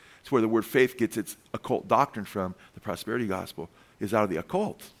confess it. It's where the word faith gets its occult doctrine from. The prosperity gospel is out of the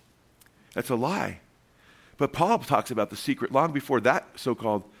occult. That's a lie. But Paul talks about the secret long before that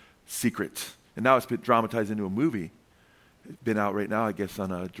so-called secret. And now it's been dramatized into a movie. It's been out right now, I guess, on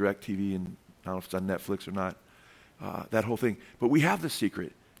DirecTV, and I don't know if it's on Netflix or not. That whole thing. But we have the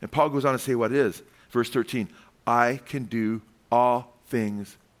secret. And Paul goes on to say what it is. Verse 13, I can do all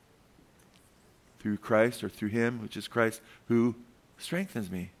things through Christ or through him, which is Christ, who strengthens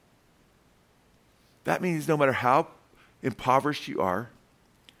me. That means no matter how impoverished you are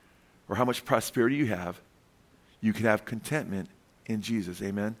or how much prosperity you can have contentment in Jesus,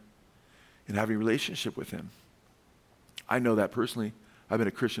 amen? And having a relationship with him. I know that personally. I've been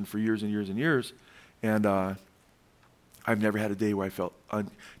a Christian for years and years and years, and I've never had a day where I felt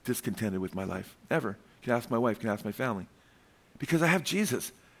discontented with my life. Never. You can ask my wife, you can ask my family. Because I have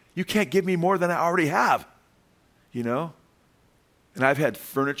Jesus. You can't give me more than I already have, you know? And I've had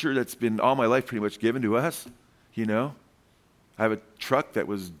furniture that's been all my life pretty much given to us, you know? I have a truck that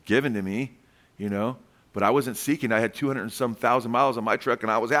was given to me, you know? But I wasn't seeking. I had 200 and some thousand miles on my truck,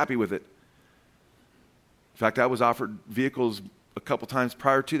 and I was happy with it. In fact, I was offered vehicles a couple times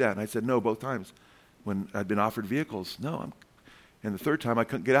prior to that, and I said no both times when I'd been offered vehicles. No, and the third time I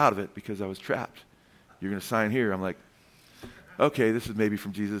couldn't get out of it because I was trapped. You're going to sign here. I'm like, okay, this is maybe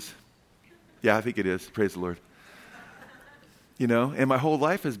from Jesus. Yeah, I think it is. Praise the Lord. You know, and my whole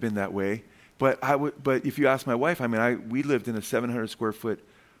life has been that way. But if you ask my wife, I mean, we lived in a 700 square foot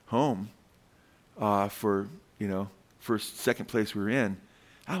home for, you know, second place we were in.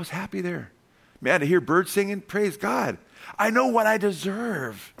 I was happy there. Man, to hear birds singing, praise God. I know what I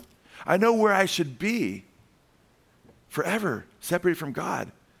deserve. I know where I should be forever, separated from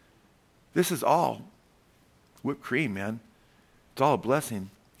God. This is all whipped cream, man. It's all a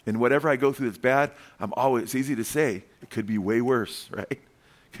blessing. And whatever I go through that's bad, it's easy to say, it could be way worse, right? It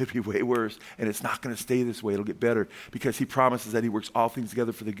could be way worse. And it's not going to stay this way. It'll get better because he promises that he works all things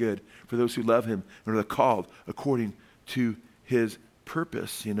together for the good, for those who love him and are called according to his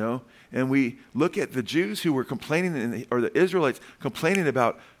purpose, you know? And we look at the Jews who were complaining, or the Israelites complaining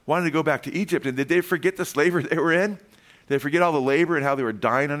about wanting to go back to Egypt. And did they forget the slavery they were in? Did they forget all the labor and how they were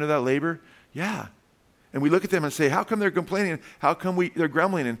dying under that labor? Yeah. And we look at them and say, how come they're complaining? How come they're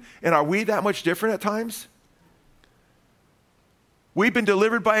grumbling? And are we that much different at times? We've been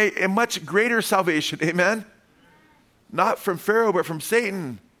delivered by a much greater salvation, amen? Not from Pharaoh, but from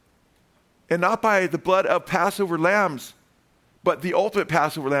Satan. And not by the blood of Passover lambs, but the ultimate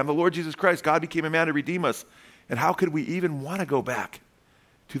Passover lamb, the Lord Jesus Christ. God became a man to redeem us. And how could we even want to go back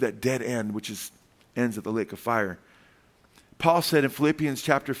to that dead end, which ends at the lake of fire? Paul said in Philippians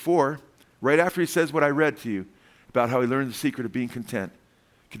chapter 4, right after he says what I read to you about how he learned the secret of being content,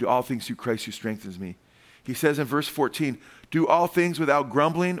 I can do all things through Christ who strengthens me. He says in verse 14, do all things without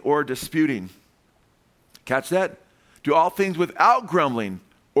grumbling or disputing. Catch that? Do all things without grumbling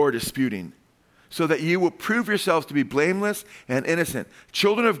or disputing, so that you will prove yourselves to be blameless and innocent,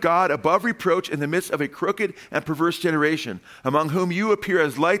 children of God above reproach in the midst of a crooked and perverse generation, among whom you appear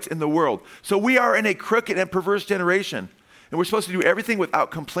as lights in the world. So we are in a crooked and perverse generation, and we're supposed to do everything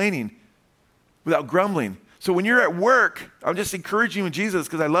without complaining, without grumbling. So when you're at work, I'm just encouraging you in Jesus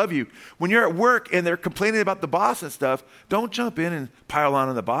because I love you. When you're at work and they're complaining about the boss and stuff, don't jump in and pile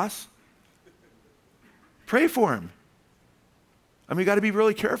on the boss. Pray for him. I mean, you got to be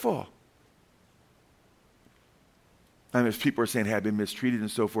really careful. I mean, if people are saying, hey, I've been mistreated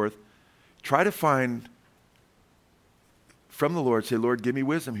and so forth, try to find from the Lord, say, Lord, give me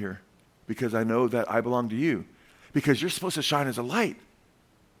wisdom here because I know that I belong to you. Because you're supposed to shine as a light.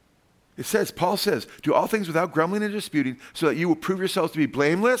 It says, Paul says, do all things without grumbling and disputing, so that you will prove yourselves to be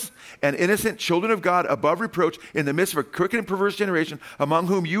blameless and innocent, children of God above reproach in the midst of a crooked and perverse generation, among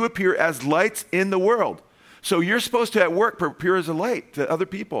whom you appear as lights in the world. So you're supposed to at work appear as a light to other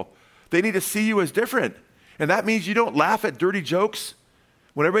people. They need to see you as different. And that means you don't laugh at dirty jokes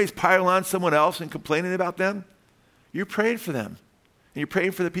when everybody's piling on someone else and complaining about them. You're praying for them. And you're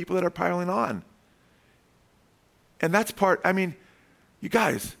praying for the people that are piling on. And that's you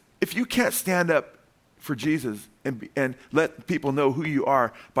guys, if you can't stand up for Jesus and let people know who you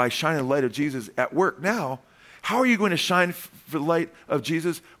are by shining the light of Jesus at work now, how are you going to shine for the light of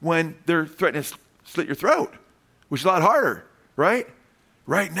Jesus when they're threatening to slit your throat, which is a lot harder, right?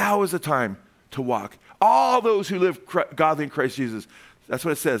 Right now is the time to walk. All those who live godly in Christ Jesus, that's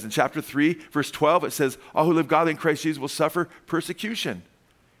what it says. In chapter 3, verse 12, it says, all who live godly in Christ Jesus will suffer persecution,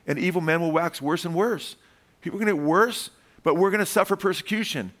 and evil men will wax worse and worse. People are going to get worse, but we're going to suffer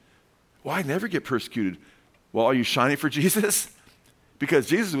persecution. Well, I never get persecuted. Well, are you shining for Jesus? Because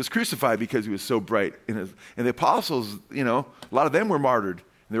Jesus was crucified because he was so bright. And the apostles, a lot of them were martyred.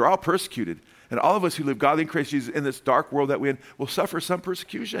 And they were all persecuted. And all of us who live godly in Christ Jesus in this dark world that we're in will suffer some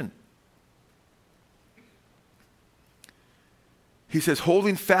persecution. He says,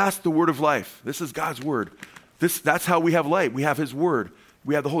 holding fast the word of life. This is God's word. That's how we have light. We have his word.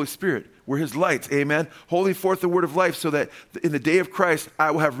 We have the Holy Spirit. We're his lights. Amen. Holding forth the word of life so that in the day of Christ,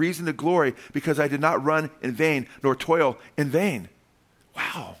 I will have reason to glory because I did not run in vain nor toil in vain.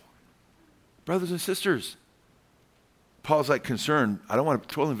 Wow. Brothers and sisters, Paul's like concerned, I don't want to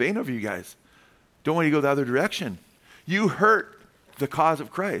toil in vain over you guys. Don't want you to go the other direction. You hurt the cause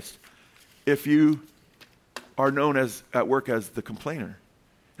of Christ if you are known at work as the complainer,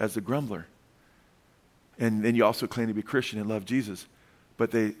 as the grumbler. And then you also claim to be Christian and love Jesus.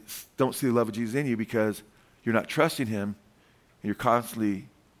 But they don't see the love of Jesus in you because you're not trusting him. And you're constantly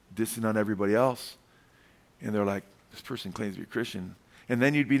dissing on everybody else. And they're like, this person claims to be a Christian. And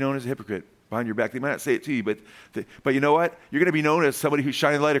then you'd be known as a hypocrite behind your back. They might not say it to you, but you know what? You're going to be known as somebody who's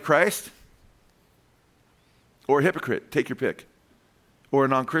shining the light of Christ or a hypocrite. Take your pick. Or a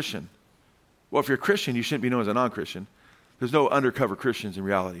non-Christian. Well, if you're a Christian, you shouldn't be known as a non-Christian. There's no undercover Christians in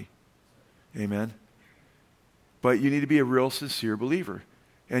reality. Amen? But you need to be a real sincere believer.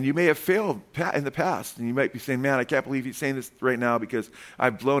 And you may have failed in the past. And you might be saying, man, I can't believe he's saying this right now because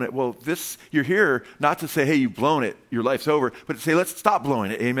I've blown it. Well, you're here not to say, hey, you've blown it, your life's over, but to say, let's stop blowing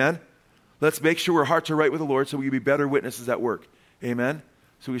it. Amen? Let's make sure our hearts are right with the Lord so we can be better witnesses at work. Amen?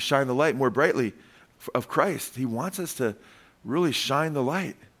 So we shine the light more brightly of Christ. He wants us to really shine the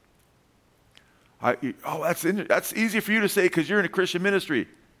light. That's easy for you to say because you're in a Christian ministry.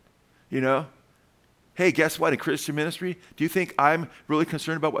 You know? Hey, guess what? In Christian ministry, do you think I'm really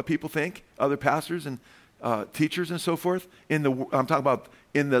concerned about what people think? Other pastors and teachers and so forth? I'm talking about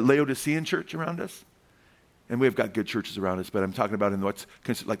in the Laodicean church around us. And we've got good churches around us, but I'm talking about in what's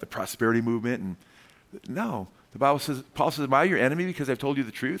considered like the prosperity movement. And no, the Bible says, Paul says, am I your enemy because I've told you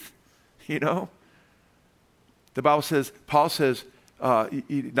the truth? You know? The Bible says, Paul says,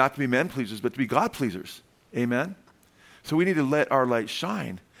 not to be men pleasers, but to be God pleasers. Amen? So we need to let our light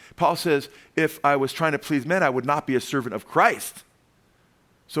shine. Paul says, if I was trying to please men, I would not be a servant of Christ.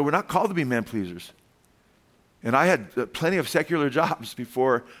 So we're not called to be men pleasers. And I had plenty of secular jobs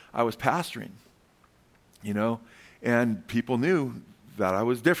before I was pastoring, you know, and people knew that I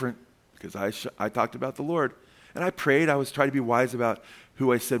was different because I talked about the Lord. And I prayed. I was trying to be wise about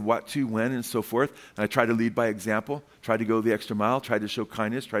who I said what to, when, and so forth. And I tried to lead by example, tried to go the extra mile, tried to show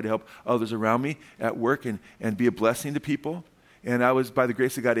kindness, tried to help others around me at work and be a blessing to people. And I was, by the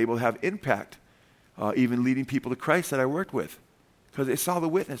grace of God, able to have impact, even leading people to Christ that I worked with, because they saw the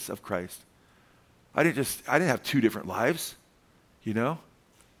witness of Christ. I didn't have two different lives, you know?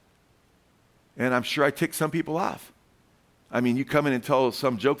 And I'm sure I ticked some people off. I mean, you come in and tell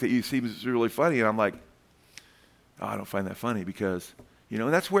some joke that you seems really funny, and I'm like, oh, I don't find that funny because, you know,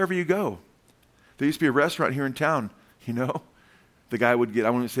 and that's wherever you go. There used to be a restaurant here in town, you know? The guy would get,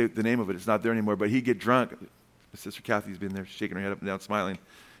 I won't say the name of it, it's not there anymore, but he'd get drunk. Sister Kathy's been there shaking her head up and down, smiling,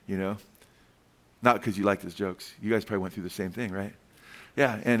 you know. Not because you like his jokes. You guys probably went through the same thing, right?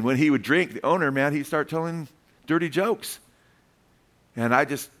 Yeah, and when he would drink, the owner, man, he'd start telling dirty jokes. And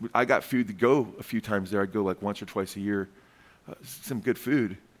I got food to go a few times there. I'd go like once or twice a year, some good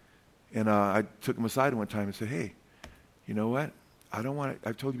food. And I took him aside one time and said, hey, you know what? I don't want to,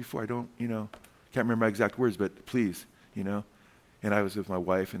 I've told you before, I don't, you know, can't remember my exact words, but please, you know. And I was with my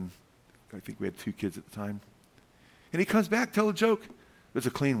wife, and I think we had 2 kids at the time. And he comes back, tell a joke. It's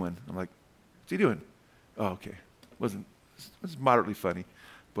a clean one. I'm like, what's he doing? Oh, okay. It was moderately funny.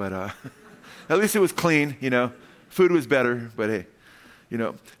 But at least it was clean, you know. Food was better, but hey, you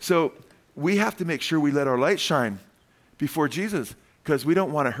know. So we have to make sure we let our light shine before Jesus because we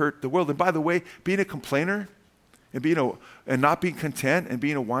don't want to hurt the world. And by the way, being a complainer and not being content and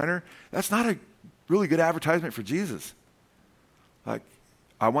being a whiner, that's not a really good advertisement for Jesus. Like,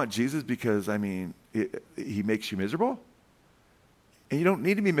 I want Jesus because, I mean, he makes you miserable. And you don't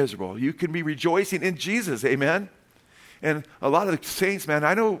need to be miserable. You can be rejoicing in Jesus, amen? And a lot of the saints, man,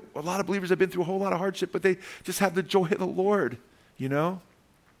 I know a lot of believers have been through a whole lot of hardship, but they just have the joy of the Lord, you know?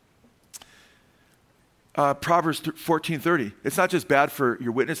 Proverbs 14:30. It's not just bad for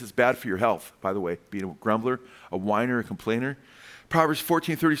your witness, it's bad for your health, by the way, being a grumbler, a whiner, a complainer. Proverbs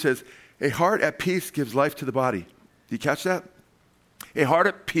 14:30 says, a heart at peace gives life to the body. Do you catch that? A heart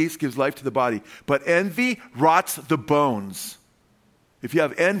at peace gives life to the body, but envy rots the bones. If you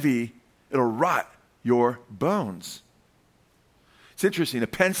have envy, it'll rot your bones. It's interesting. A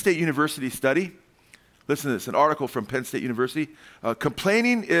Penn State University study, listen to this, an article from Penn State University.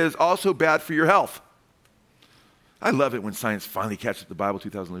 Complaining is also bad for your health. I love it when science finally catches the Bible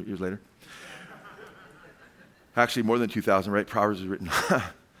 2,000 years later. Actually, more than 2,000, right? Proverbs was written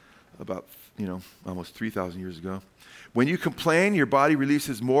about, almost 3,000 years ago. When you complain, your body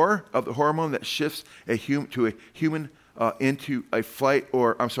releases more of the hormone that shifts into a flight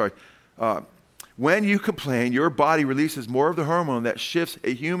or, when you complain, your body releases more of the hormone that shifts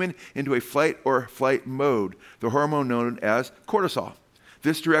a human into a fight or flight mode, the hormone known as cortisol.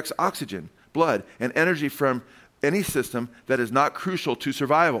 This directs oxygen, blood, and energy from any system that is not crucial to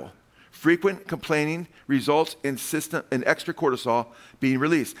survival. Frequent complaining results in extra cortisol being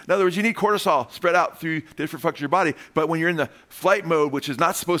released. In other words, you need cortisol spread out through different functions of your body, but when you're in the flight mode, which is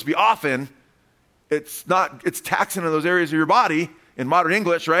not supposed to be often, it's taxing on those areas of your body, in modern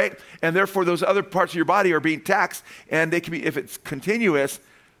English, right? And therefore, those other parts of your body are being taxed, and they can be, if it's continuous,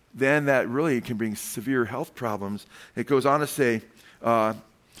 then that really can bring severe health problems. It goes on to say,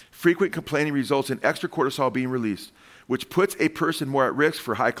 frequent complaining results in extra cortisol being released, which puts a person more at risk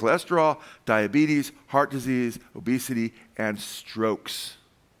for high cholesterol, diabetes, heart disease, obesity, and strokes.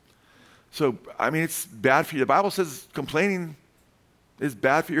 So, I mean, it's bad for you. The Bible says complaining is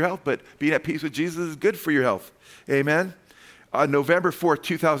bad for your health, but being at peace with Jesus is good for your health. Amen? November 4th,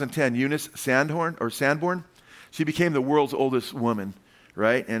 2010, Eunice Sanborn, she became the world's oldest woman,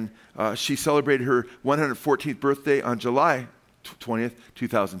 right? And she celebrated her 114th birthday on July 20th,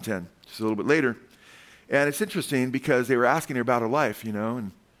 2010, just a little bit later. And it's interesting because they were asking her about her life,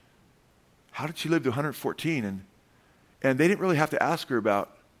 and how did she live to 114? And they didn't really have to ask her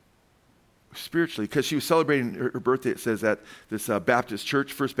about spiritually, because she was celebrating her birthday, it says, at this Baptist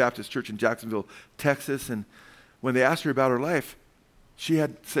church, First Baptist Church in Jacksonville, Texas. And when they asked her about her life, she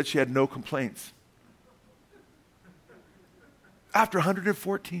said she had no complaints. After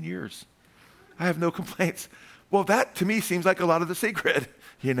 114 years, I have no complaints. Well, that to me seems like a lot of the secret,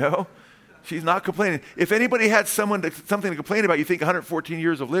 She's not complaining. If anybody had something to complain about, you think 114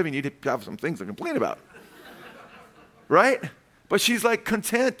 years of living, you'd have some things to complain about. Right? But she's like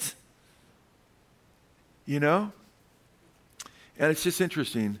content. And it's just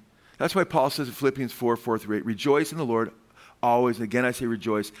interesting. That's why Paul says in Philippians 4:4-8, rejoice in the Lord always. And again, I say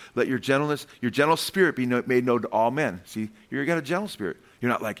rejoice. Let your gentle spirit be made known to all men. See, you got a gentle spirit. You're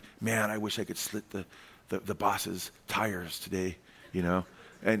not like, man, I wish I could slit the boss's tires today,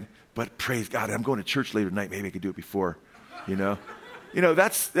 But praise God, I'm going to church later tonight. Maybe I could do it before, but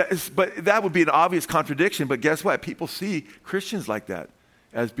that would be an obvious contradiction. But guess what? People see Christians like that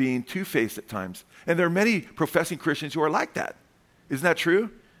as being two-faced at times. And there are many professing Christians who are like that. Isn't that true?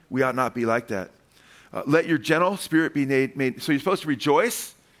 We ought not be like that. Let your gentle spirit be made. So you're supposed to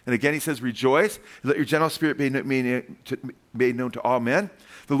rejoice. And again, he says rejoice. Let your gentle spirit be made known to all men.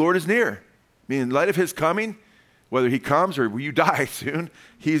 The Lord is near. In light of his coming, whether he comes or you die soon,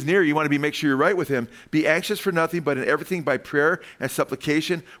 he's near. You want to make sure you're right with him. Be anxious for nothing, but in everything by prayer and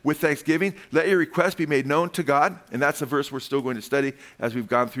supplication with thanksgiving. Let your requests be made known to God. And that's a verse we're still going to study as we've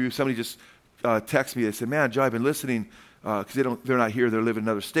gone through. Somebody just texted me. They said, man, Joe, I've been listening, because they're not here. They live in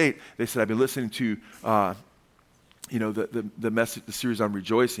another state. They said, I've been listening to, the message, the series on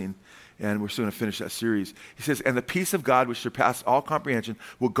rejoicing. And we're still going to finish that series. He says, and the peace of God, which surpasses all comprehension,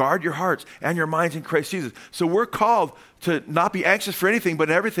 will guard your hearts and your minds in Christ Jesus. So we're called to not be anxious for anything,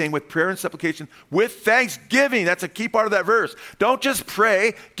 but in everything with prayer and supplication, with thanksgiving. That's a key part of that verse. Don't just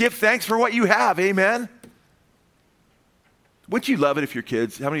pray. Give thanks for what you have. Amen? Wouldn't you love it if your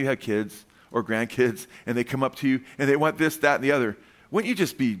kids, how many of you have kids or grandkids, and they come up to you and they want this, that, and the other? Wouldn't you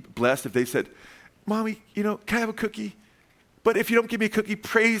just be blessed if they said, Mommy, can I have a cookie? But if you don't give me a cookie,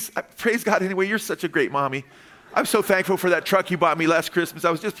 praise God anyway. You're such a great mommy. I'm so thankful for that truck you bought me last Christmas. I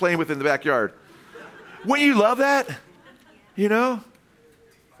was just playing with it in the backyard. Wouldn't you love that?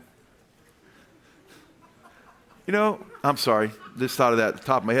 I'm sorry. Just thought of that at the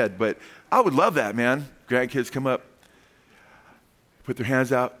top of my head. But I would love that, man. Grandkids come up, put their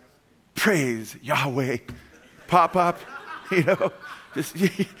hands out. Praise Yahweh. Pop. Just,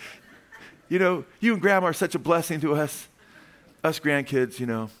 you and Grandma are such a blessing to us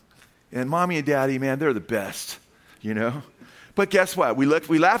grandkids, and Mommy and Daddy, man, they're the best, But guess what? We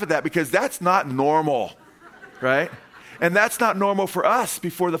laugh at that because that's not normal, right? And that's not normal for us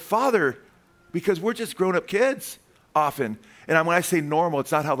before the Father, because we're just grown-up kids often. And when I say normal,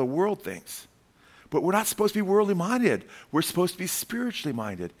 it's not how the world thinks. But we're not supposed to be worldly minded. We're supposed to be spiritually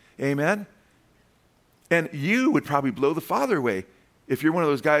minded. Amen? And you would probably blow the Father away if you're one of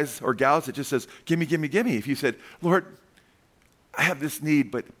those guys or gals that just says, gimme. If you said, Lord, I have this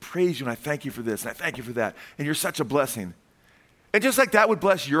need, but praise you, and I thank you for this, and I thank you for that. And you're such a blessing. And just like that would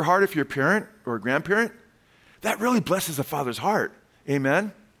bless your heart if you're a parent or a grandparent, that really blesses the Father's heart.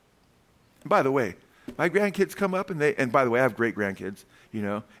 Amen? And by the way, my grandkids come up, and by the way, I have great grandkids,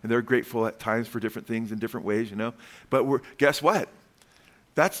 and they're grateful at times for different things in different ways, But guess what?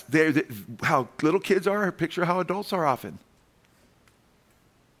 That's how little kids are, a picture of how adults are often.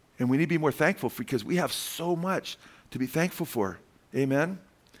 And we need to be more thankful because we have so much to be thankful for. Amen?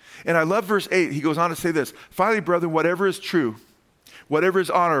 And I love verse 8. He goes on to say this. Finally, brethren, whatever is true, whatever is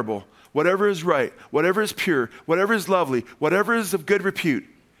honorable, whatever is right, whatever is pure, whatever is lovely, whatever is of good repute,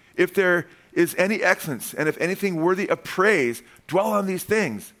 if there is any excellence and if anything worthy of praise, dwell on these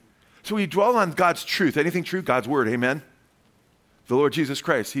things. So we dwell on God's truth. Anything true? God's word. Amen. The Lord Jesus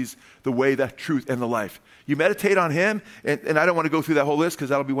Christ. He's the way, the truth, and the life. You meditate on him, and I don't want to go through that whole list because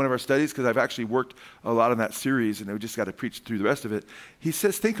that'll be one of our studies because I've actually worked a lot on that series and we just got to preach through the rest of it. He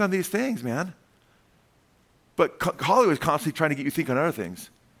says, think on these things, man. But Hollywood's constantly trying to get you to think on other things,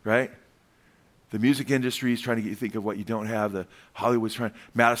 right? The music industry is trying to get you to think of what you don't have. The Hollywood's trying,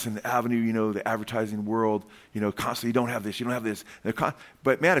 Madison Avenue, the advertising world, constantly, you don't have this, you don't have this.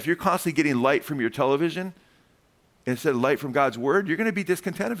 But man, if you're constantly getting light from your television instead of light from God's word, you're going to be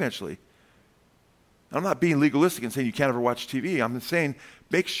discontent eventually. I'm not being legalistic and saying you can't ever watch TV. I'm saying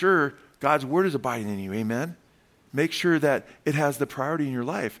make sure God's word is abiding in you, amen? Make sure that it has the priority in your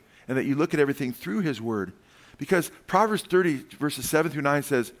life and that you look at everything through his word. Because Proverbs 30, verses 7 through 9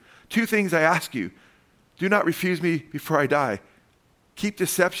 says, 2 things I ask you. Do not refuse me before I die. Keep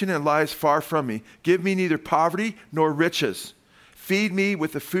deception and lies far from me. Give me neither poverty nor riches. Feed me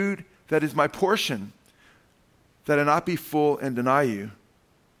with the food that is my portion, that I not be full and deny you,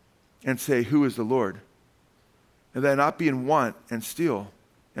 and say, who is the Lord? And that I not be in want and steal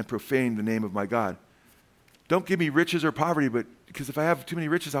and profane the name of my God. Don't give me riches or poverty, because if I have too many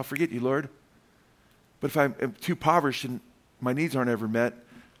riches, I'll forget you, Lord. But if I'm too impoverished and my needs aren't ever met,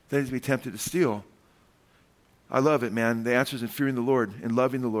 then I'd be tempted to steal. I love it, man. The answer is in fearing the Lord and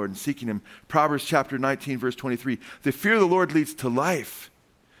loving the Lord and seeking him. Proverbs chapter 19, verse 23. The fear of the Lord leads to life,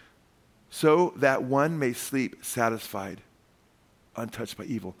 so that one may sleep satisfied, untouched by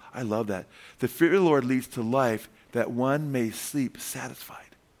evil. I love that. The fear of the Lord leads to life, that one may sleep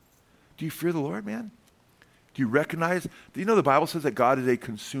satisfied. Do you fear the Lord, man? Do you recognize? Do you know the Bible says that God is a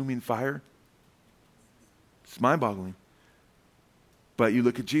consuming fire? It's mind-boggling. But you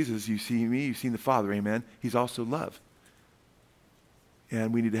look at Jesus, you see me, you've seen the Father, amen? He's also love.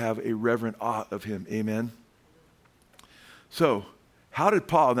 And we need to have a reverent awe of him, amen? So, how did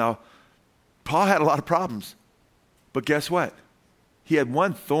Paul? Now, Paul had a lot of problems. But guess what? He had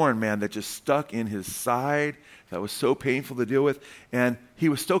one thorn, man, that just stuck in his side that was so painful to deal with. And he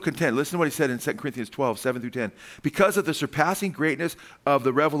was still content. Listen to what he said in 2 Corinthians 12, 7 through 10. Because of the surpassing greatness of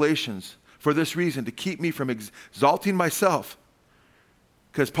the revelations, for this reason, to keep me from exalting myself.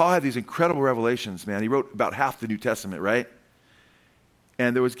 Because Paul had these incredible revelations, man. He wrote about half the New Testament, right?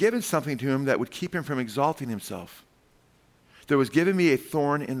 And there was given something to him that would keep him from exalting himself. There was given me a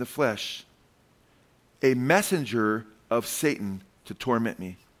thorn in the flesh, a messenger of Satan to torment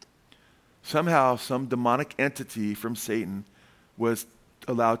me. Somehow, some demonic entity from Satan was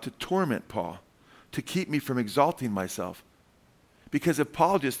allowed to torment Paul, to keep me from exalting myself. Because if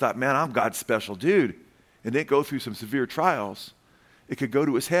Paul just thought, man, I'm God's special dude, and didn't go through some severe trials, it could go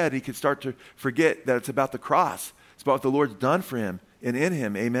to his head. He could start to forget that it's about the cross. It's about what the Lord's done for him and in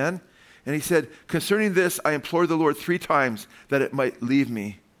him. Amen? And he said, concerning this, I implored the Lord 3 times that it might leave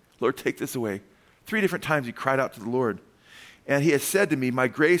me. Lord, take this away. 3 different times he cried out to the Lord. And he has said to me, my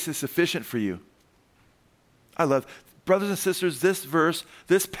grace is sufficient for you. I love, brothers and sisters, this verse,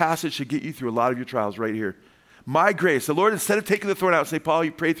 this passage should get you through a lot of your trials right here. My grace. The Lord, instead of taking the thorn out, say, Paul,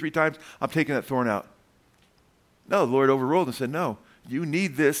 you prayed 3 times, I'm taking that thorn out. No, the Lord overruled and said, no, you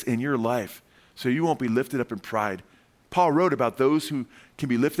need this in your life so you won't be lifted up in pride. Paul wrote about those who can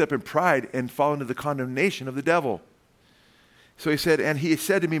be lifted up in pride and fall into the condemnation of the devil. So he said, and he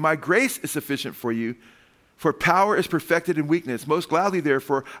said to me, my grace is sufficient for you, for power is perfected in weakness. Most gladly,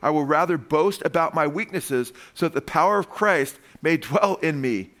 therefore, I will rather boast about my weaknesses so that the power of Christ may dwell in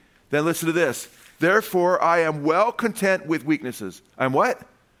me. Then listen to this. Therefore, I am well content with weaknesses. I'm what?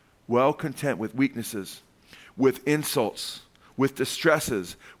 Well content with weaknesses, with insults, with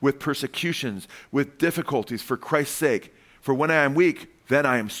distresses, with persecutions, with difficulties for Christ's sake. For when I am weak, then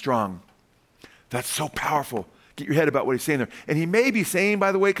I am strong. That's so powerful. Get your head about what he's saying there. And he may be saying,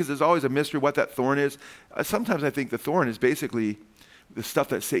 by the way, because there's always a mystery what that thorn is. Sometimes I think the thorn is basically the stuff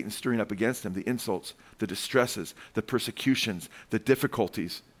that Satan's stirring up against him, the insults, the distresses, the persecutions, the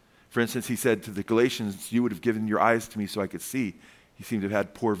difficulties. For instance, he said to the Galatians, you would have given your eyes to me so I could see. He seemed to have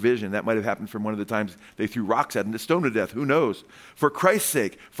had poor vision. That might have happened from one of the times they threw rocks at him to stone to death. Who knows? For Christ's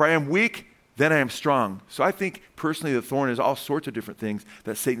sake, for I am weak, then I am strong. So I think personally the thorn is all sorts of different things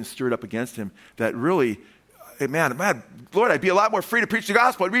that Satan stirred up against him that really, man, Lord, I'd be a lot more free to preach the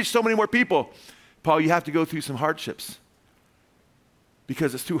gospel. I'd reach so many more people. Paul, you have to go through some hardships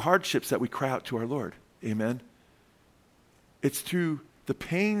because it's through hardships that we cry out to our Lord. Amen? It's through the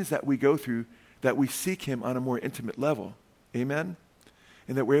pains that we go through that we seek him on a more intimate level. Amen?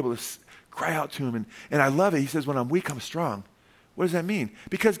 And that we're able to cry out to him. And I love it. He says, when I'm weak, I'm strong. What does that mean?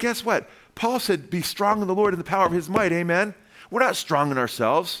 Because guess what? Paul said, be strong in the Lord in the power of his might. Amen? We're not strong in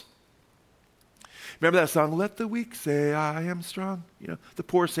ourselves. Remember that song, Let the Weak Say I Am Strong? You know, the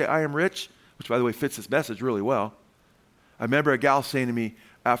poor say I am rich, which by the way fits this message really well. I remember a gal saying to me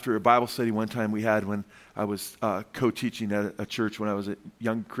after a Bible study one time we had when I was co-teaching at a church when I was a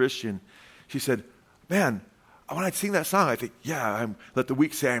young Christian. She said, man, when I sing that song, I think, yeah, let the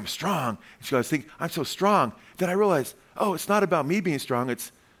weak say I'm strong. And she goes, I think, I'm so strong. Then I realized, oh, it's not about me being strong.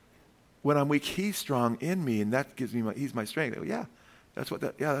 It's when I'm weak, he's strong in me, and that gives me he's my strength. I go, that's what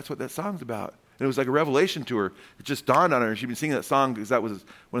that song's about. And it was like a revelation to her. It just dawned on her. She'd been singing that song because that was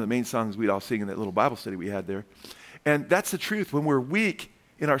one of the main songs we'd all sing in that little Bible study we had there. And that's the truth. When we're weak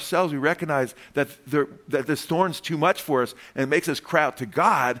in ourselves, we recognize that this thorn's too much for us and it makes us cry out to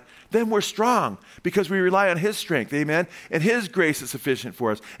God, then we're strong because we rely on his strength, amen? And his grace is sufficient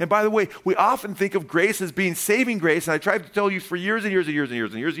for us. And by the way, we often think of grace as being saving grace, and I tried to tell you for years and years and years and years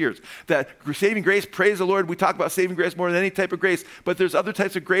and years and years that saving grace, praise the Lord, we talk about saving grace more than any type of grace, but there's other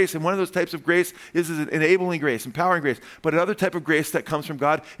types of grace, and one of those types of grace is an enabling grace, empowering grace. But another type of grace that comes from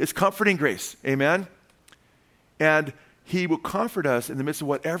God is comforting grace, amen? And he will comfort us in the midst of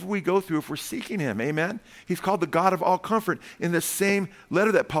whatever we go through if we're seeking him. Amen? He's called the God of all comfort in the same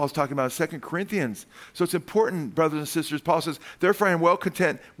letter that Paul's talking about in 2 Corinthians. So it's important, brothers and sisters. Paul says, therefore I am well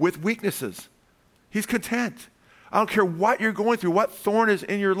content with weaknesses. He's content. I don't care what you're going through, what thorn is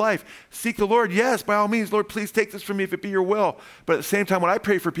in your life. Seek the Lord. Yes, by all means, Lord, please take this from me if it be your will. But at the same time, when I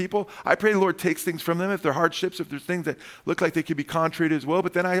pray for people, I pray the Lord takes things from them if they're hardships, if there's things that look like they could be contrary to his will.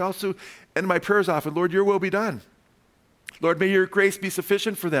 But then I also end my prayers often, Lord, your will be done. Lord, may your grace be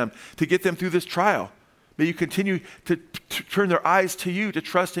sufficient for them to get them through this trial. May you continue to turn their eyes to you, to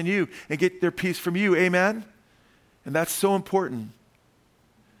trust in you, and get their peace from you. Amen? And that's so important.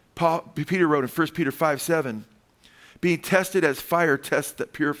 Peter wrote in 1 Peter 5:7, being tested as fire tests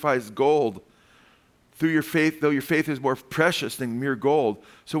that purifies gold. Through your faith, though your faith is more precious than mere gold.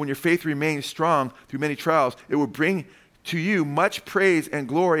 So when your faith remains strong through many trials, it will bring to you much praise and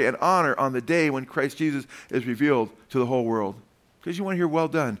glory and honor on the day when Christ Jesus is revealed to the whole world. Because you want to hear, well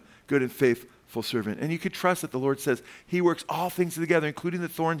done, good and faithful servant. And you can trust that the Lord says he works all things together, including the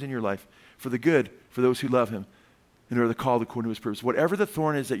thorns in your life, for the good, for those who love him, and are the called according to his purpose. Whatever the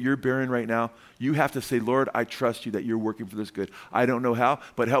thorn is that you're bearing right now, you have to say, Lord, I trust you that you're working for this good. I don't know how,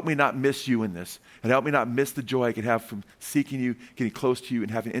 but help me not miss you in this. And help me not miss the joy I can have from seeking you, getting close to you, and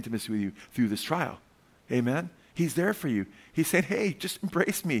having intimacy with you through this trial. Amen? He's there for you. He's saying, hey, just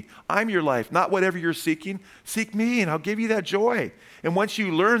embrace me. I'm your life, not whatever you're seeking. Seek me, and I'll give you that joy. And once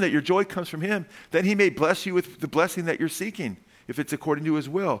you learn that your joy comes from him, then he may bless you with the blessing that you're seeking, if it's according to his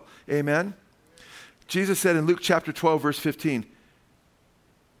will. Amen? Jesus said in Luke chapter 12, verse 15,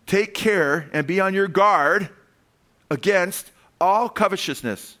 take care and be on your guard against all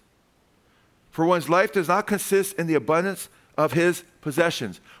covetousness. For one's life does not consist in the abundance of his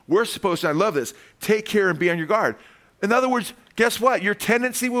possessions. We're supposed to, I love this, take care and be on your guard. In other words, guess what? Your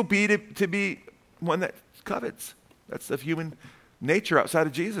tendency will be to be one that covets. That's the human nature outside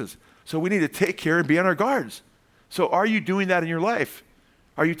of Jesus. So we need to take care and be on our guards. So are you doing that in your life?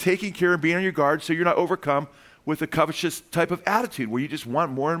 Are you taking care and being on your guard so you're not overcome with a covetous type of attitude where you just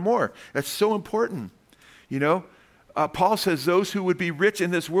want more and more? That's so important. You know, Paul says those who would be rich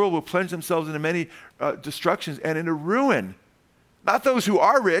in this world will plunge themselves into many destructions and into ruin. Not those who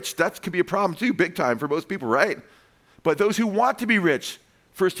are rich. That could be a problem too, big time for most people, right? But those who want to be rich,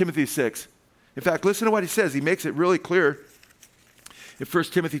 1 Timothy 6. In fact, listen to what he says. He makes it really clear in 1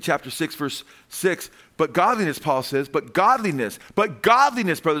 Timothy chapter 6, verse 6. But godliness, Paul says, but godliness, brothers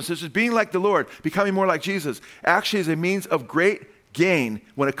and sisters, being like the Lord, becoming more like Jesus, actually is a means of great gain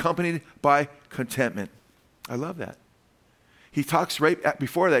when accompanied by contentment. I love that. He talks right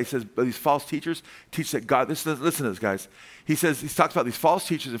before that, he says, these false teachers teach that God, listen to this, guys. He talks about these false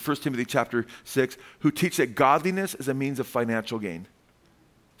teachers in 1 Timothy chapter 6 who teach that godliness is a means of financial gain.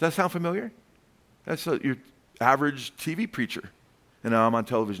 Does that sound familiar? That's your average TV preacher. And now I'm on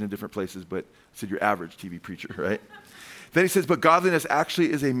television in different places, but I said your average TV preacher, right? Then he says, but godliness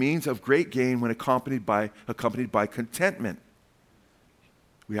actually is a means of great gain when accompanied by contentment.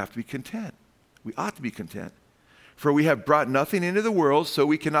 We have to be content. We ought to be content. For we have brought nothing into the world, so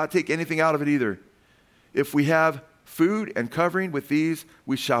we cannot take anything out of it either. If we have food and covering, with these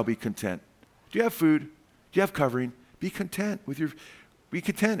we shall be content. Do you have food? Do you have covering? Be content with your... Be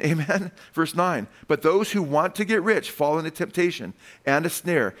content, amen? Verse 9, but those who want to get rich fall into temptation and a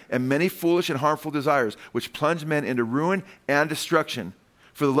snare and many foolish and harmful desires, which plunge men into ruin and destruction.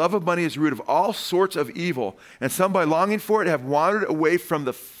 For the love of money is the root of all sorts of evil, and some by longing for it have wandered away from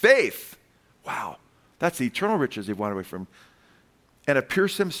the faith. Wow, that's the eternal riches they've wandered away from. And have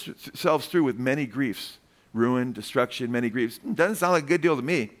pierced themselves through with many griefs. Ruin, destruction, many griefs. Doesn't sound like a good deal to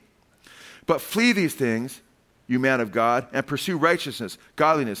me. But flee these things, you man of God, and pursue righteousness,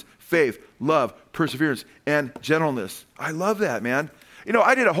 godliness, faith, love, perseverance, and gentleness. I love that, man. You know,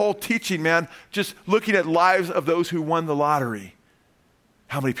 I did a whole teaching, man, just looking at lives of those who won the lottery.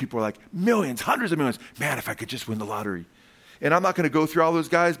 How many people are like, millions, hundreds of millions. Man, if I could just win the lottery. And I'm not going to go through all those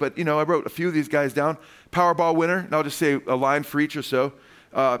guys, but, you know, I wrote a few of these guys down. Powerball winner, and I'll just say a line for each or so.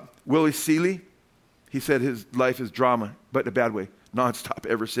 Willie Seeley, he said his life is drama, but in a bad way, nonstop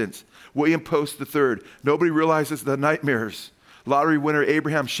ever since. William Post III, nobody realizes the nightmares. Lottery winner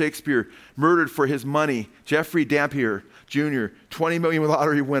Abraham Shakespeare, murdered for his money. Jeffrey Dampier Jr., 20 million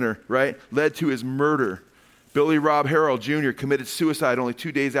lottery winner, right, led to his murder. Billy Rob Harrell Jr. committed suicide only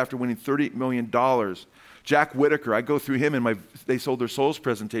 2 days after winning $30 million. Jack Whitaker, I go through him in my They Sold Their Souls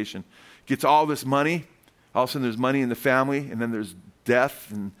presentation. Gets all this money. All of a sudden there's money in the family, and then there's death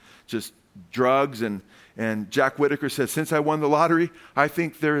and just drugs. And Jack Whitaker says, since I won the lottery, I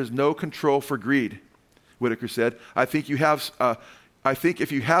think there is no control for greed. Whitaker said, I think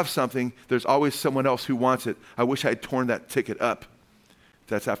if you have something, there's always someone else who wants it. I wish I had torn that ticket up.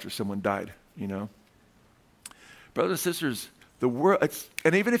 That's after someone died, you know. Brothers and sisters, the world,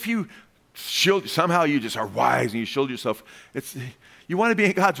 and even if you somehow you just are wise and you shield yourself, you want to be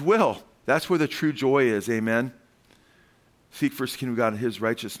in God's will. That's where the true joy is, amen. Seek first the kingdom of God and his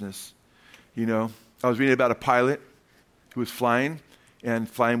righteousness. You know, I was reading about a pilot who was flying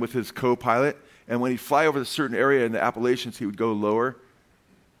with his co-pilot, and when he'd fly over a certain area in the Appalachians, he would go lower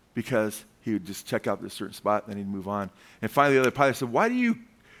because he would just check out this certain spot, and then he'd move on. And finally the other pilot said,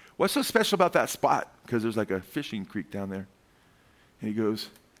 what's so special about that spot? Because there's like a fishing creek down there. And he goes,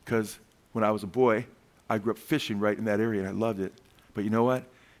 because when I was a boy, I grew up fishing right in that area, and I loved it. But you know what?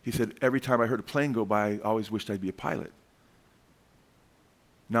 He said, every time I heard a plane go by, I always wished I'd be a pilot.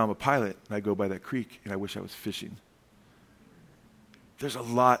 Now I'm a pilot, and I go by that creek, and I wish I was fishing. There's a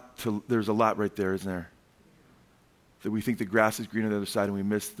lot right there, isn't there? That we think the grass is green on the other side, and we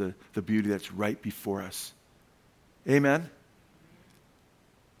miss the beauty that's right before us. Amen?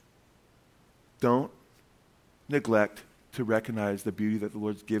 Don't neglect to recognize the beauty that the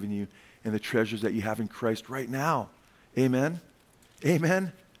Lord's given you and the treasures that you have in Christ right now. Amen?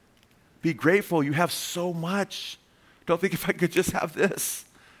 Amen? Be grateful. You have so much. Don't think if I could just have this.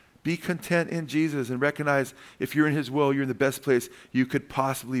 Be content in Jesus and recognize if you're in his will, you're in the best place you could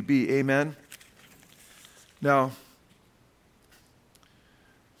possibly be. Amen? Now,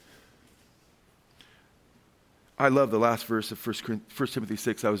 I love the last verse of 1 Timothy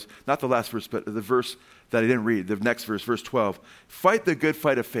 6. Not the last verse, but the verse that I didn't read, the next verse, verse 12. Fight the good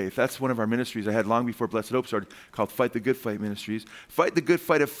fight of faith. That's one of our ministries I had long before Blessed Hope started, called Fight the Good Fight Ministries. Fight the good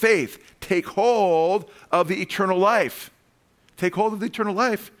fight of faith. Take hold of the eternal life. Take hold of the eternal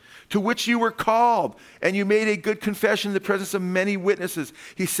life to which you were called, and you made a good confession in the presence of many witnesses.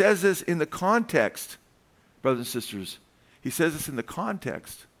 He says this in the context, brothers and sisters. He says this in the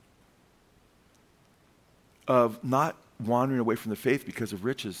context of not wandering away from the faith because of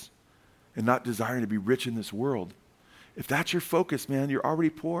riches and not desiring to be rich in this world. If that's your focus, man, you're already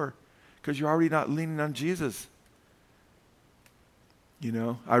poor because you're already not leaning on Jesus. You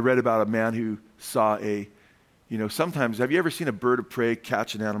know, I read about a man who saw sometimes, have you ever seen a bird of prey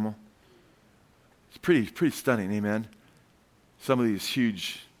catch an animal? It's pretty stunning, amen? Some of these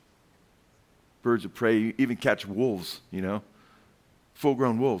huge birds of prey even catch wolves,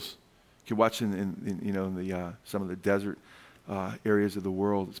 full-grown wolves. You can watch in some of the desert areas of the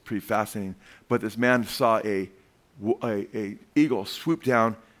world. It's pretty fascinating. But this man saw a eagle swoop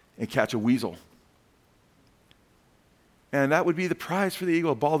down and catch a weasel. And that would be the prize for the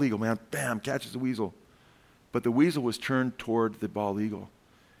eagle, a bald eagle, man. Bam, catches the weasel. But the weasel was turned toward the bald eagle.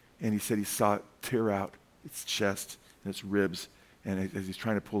 And he said he saw it tear out its chest and its ribs. And as he's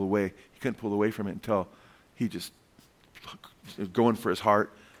trying to pull away, he couldn't pull away from it until he just, going for his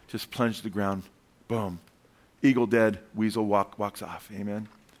heart, just plunged to the ground. Boom. Eagle dead, weasel walks off. Amen?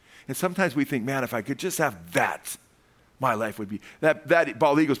 And sometimes we think, man, if I could just have that, my life would be. That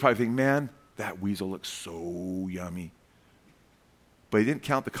bald eagle's probably thinking, man, that weasel looks so yummy. But he didn't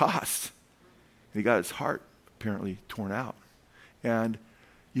count the cost. And he got his heart apparently torn out. And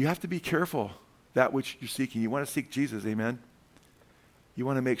you have to be careful that which you're seeking. You want to seek Jesus, amen? You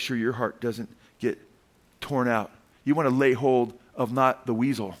want to make sure your heart doesn't get torn out. You want to lay hold of not the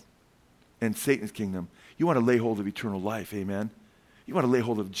weasel and Satan's kingdom. You want to lay hold of eternal life, amen? You want to lay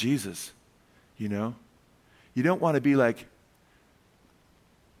hold of Jesus, You don't want to be like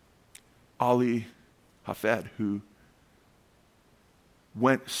Ali Hafed, who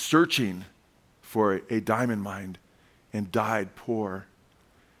went searching for a diamond mine and died poor,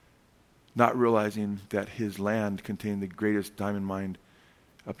 not realizing that his land contained the greatest diamond mine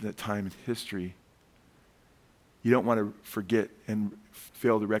up in that time in history, you don't want to forget and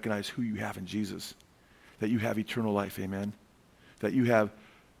fail to recognize who you have in Jesus, that you have eternal life, amen, that you have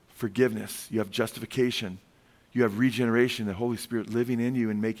forgiveness, you have justification, you have regeneration, the Holy Spirit living in you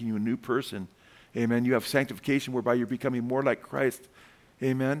and making you a new person, amen. You have sanctification whereby you're becoming more like Christ,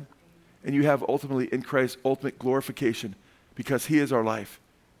 amen. And you have ultimately in Christ ultimate glorification because he is our life.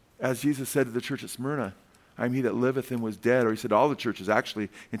 As Jesus said to the church at Smyrna, I am he that liveth and was dead. Or he said to all the churches actually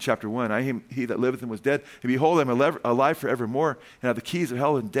in chapter 1, I am he that liveth and was dead. And behold, I am alive forevermore and have the keys of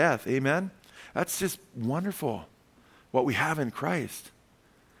hell and death. Amen? That's just wonderful what we have in Christ.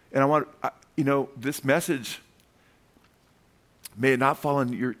 And I want, this message, may it not fall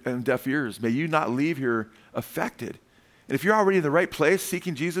in deaf ears. May you not leave here affected. And if you're already in the right place,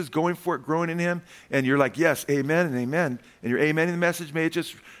 seeking Jesus, going for it, growing in him, and you're like, yes, amen and amen, and you're amening the message, may it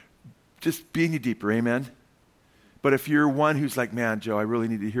just be in you deeper, amen? But if you're one who's like, man, Joe, I really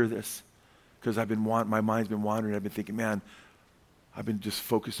need to hear this because my mind's been wandering. I've been thinking, man, I've been just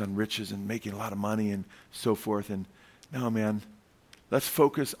focused on riches and making a lot of money and so forth. And no, man, let's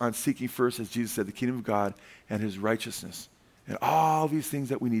focus on seeking first, as Jesus said, the kingdom of God and his righteousness. And all these things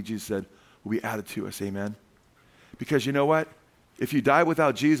that we need, Jesus said, will be added to us, amen? Because you know what? If you die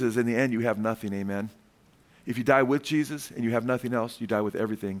without Jesus, in the end, you have nothing, amen? If you die with Jesus and you have nothing else, you die with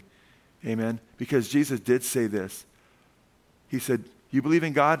everything, amen? Because Jesus did say this. He said, you believe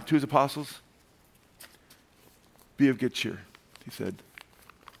in God, to his apostles? Be of good cheer, he said.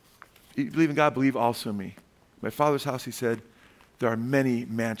 You believe in God, believe also in me. My Father's house, he said, there are many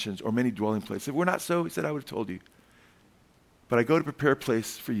mansions or many dwelling places. If we're not so, he said, I would have told you. But I go to prepare a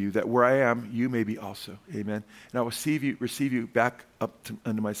place for you, that where I am, you may be also. Amen. And I will receive you back up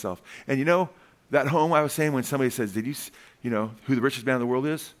unto myself. And you know, that home I was saying when somebody says, did you know who the richest man in the world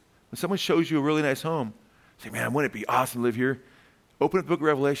is? When someone shows you a really nice home, say, man, wouldn't it be awesome to live here? Open up the book of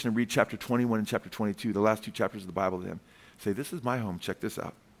Revelation and read chapter 21 and chapter 22, the last two chapters of the Bible to him. Say, this is my home. Check this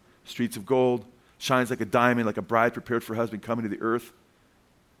out. Streets of gold, shines like a diamond, like a bride prepared for her husband coming to the earth.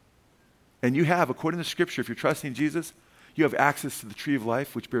 And you have, according to Scripture, if you're trusting Jesus, you have access to the tree of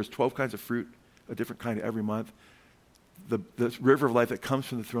life, which bears 12 kinds of fruit, a different kind every month. The river of life that comes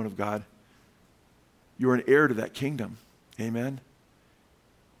from the throne of God. You're an heir to that kingdom. Amen?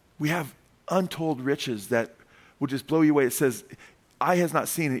 We have untold riches that will just blow you away. It says, eye has not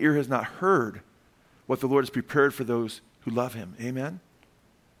seen and ear has not heard what the Lord has prepared for those who love him. Amen?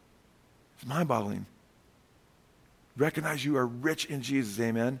 It's mind-boggling. Recognize you are rich in Jesus.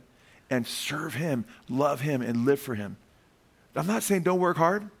 Amen? And serve him, love him, and live for him. I'm not saying don't work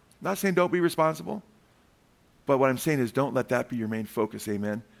hard. I'm not saying don't be responsible. But what I'm saying is don't let that be your main focus,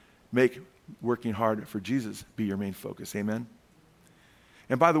 amen? Make working hard for Jesus be your main focus, amen?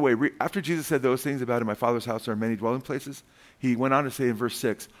 And by the way, after Jesus said those things about in my Father's house there are many dwelling places, he went on to say in verse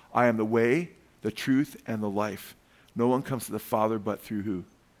 6, I am the way, the truth, and the life. No one comes to the Father but through who?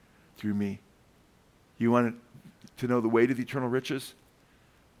 Through me. You want to know the way to the eternal riches?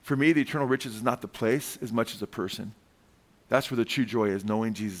 For me, the eternal riches is not the place as much as the person. That's where the true joy is,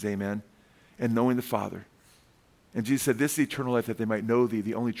 knowing Jesus, amen, and knowing the Father. And Jesus said, this is eternal life, that they might know thee,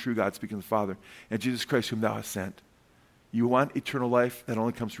 the only true God, speaking of the Father, and Jesus Christ, whom thou hast sent. You want eternal life? That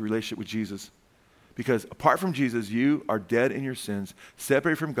only comes through relationship with Jesus. Because apart from Jesus, you are dead in your sins,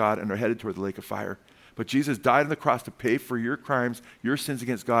 separated from God, and are headed toward the lake of fire. But Jesus died on the cross to pay for your crimes, your sins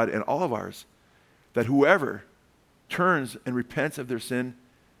against God, and all of ours. That whoever turns and repents of their sin,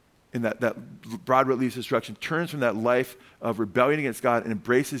 in that broad road leads to destruction, turns from that life of rebellion against God and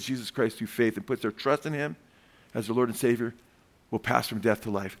embraces Jesus Christ through faith and puts their trust in him as their Lord and Savior, will pass from death to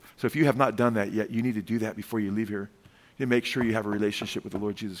life. So if you have not done that yet, you need to do that before you leave here. You need to make sure you have a relationship with the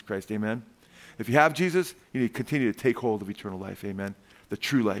Lord Jesus Christ, amen? If you have Jesus, you need to continue to take hold of eternal life, amen? The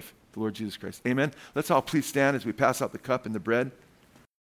true life, the Lord Jesus Christ, amen? Let's all please stand as we pass out the cup and the bread.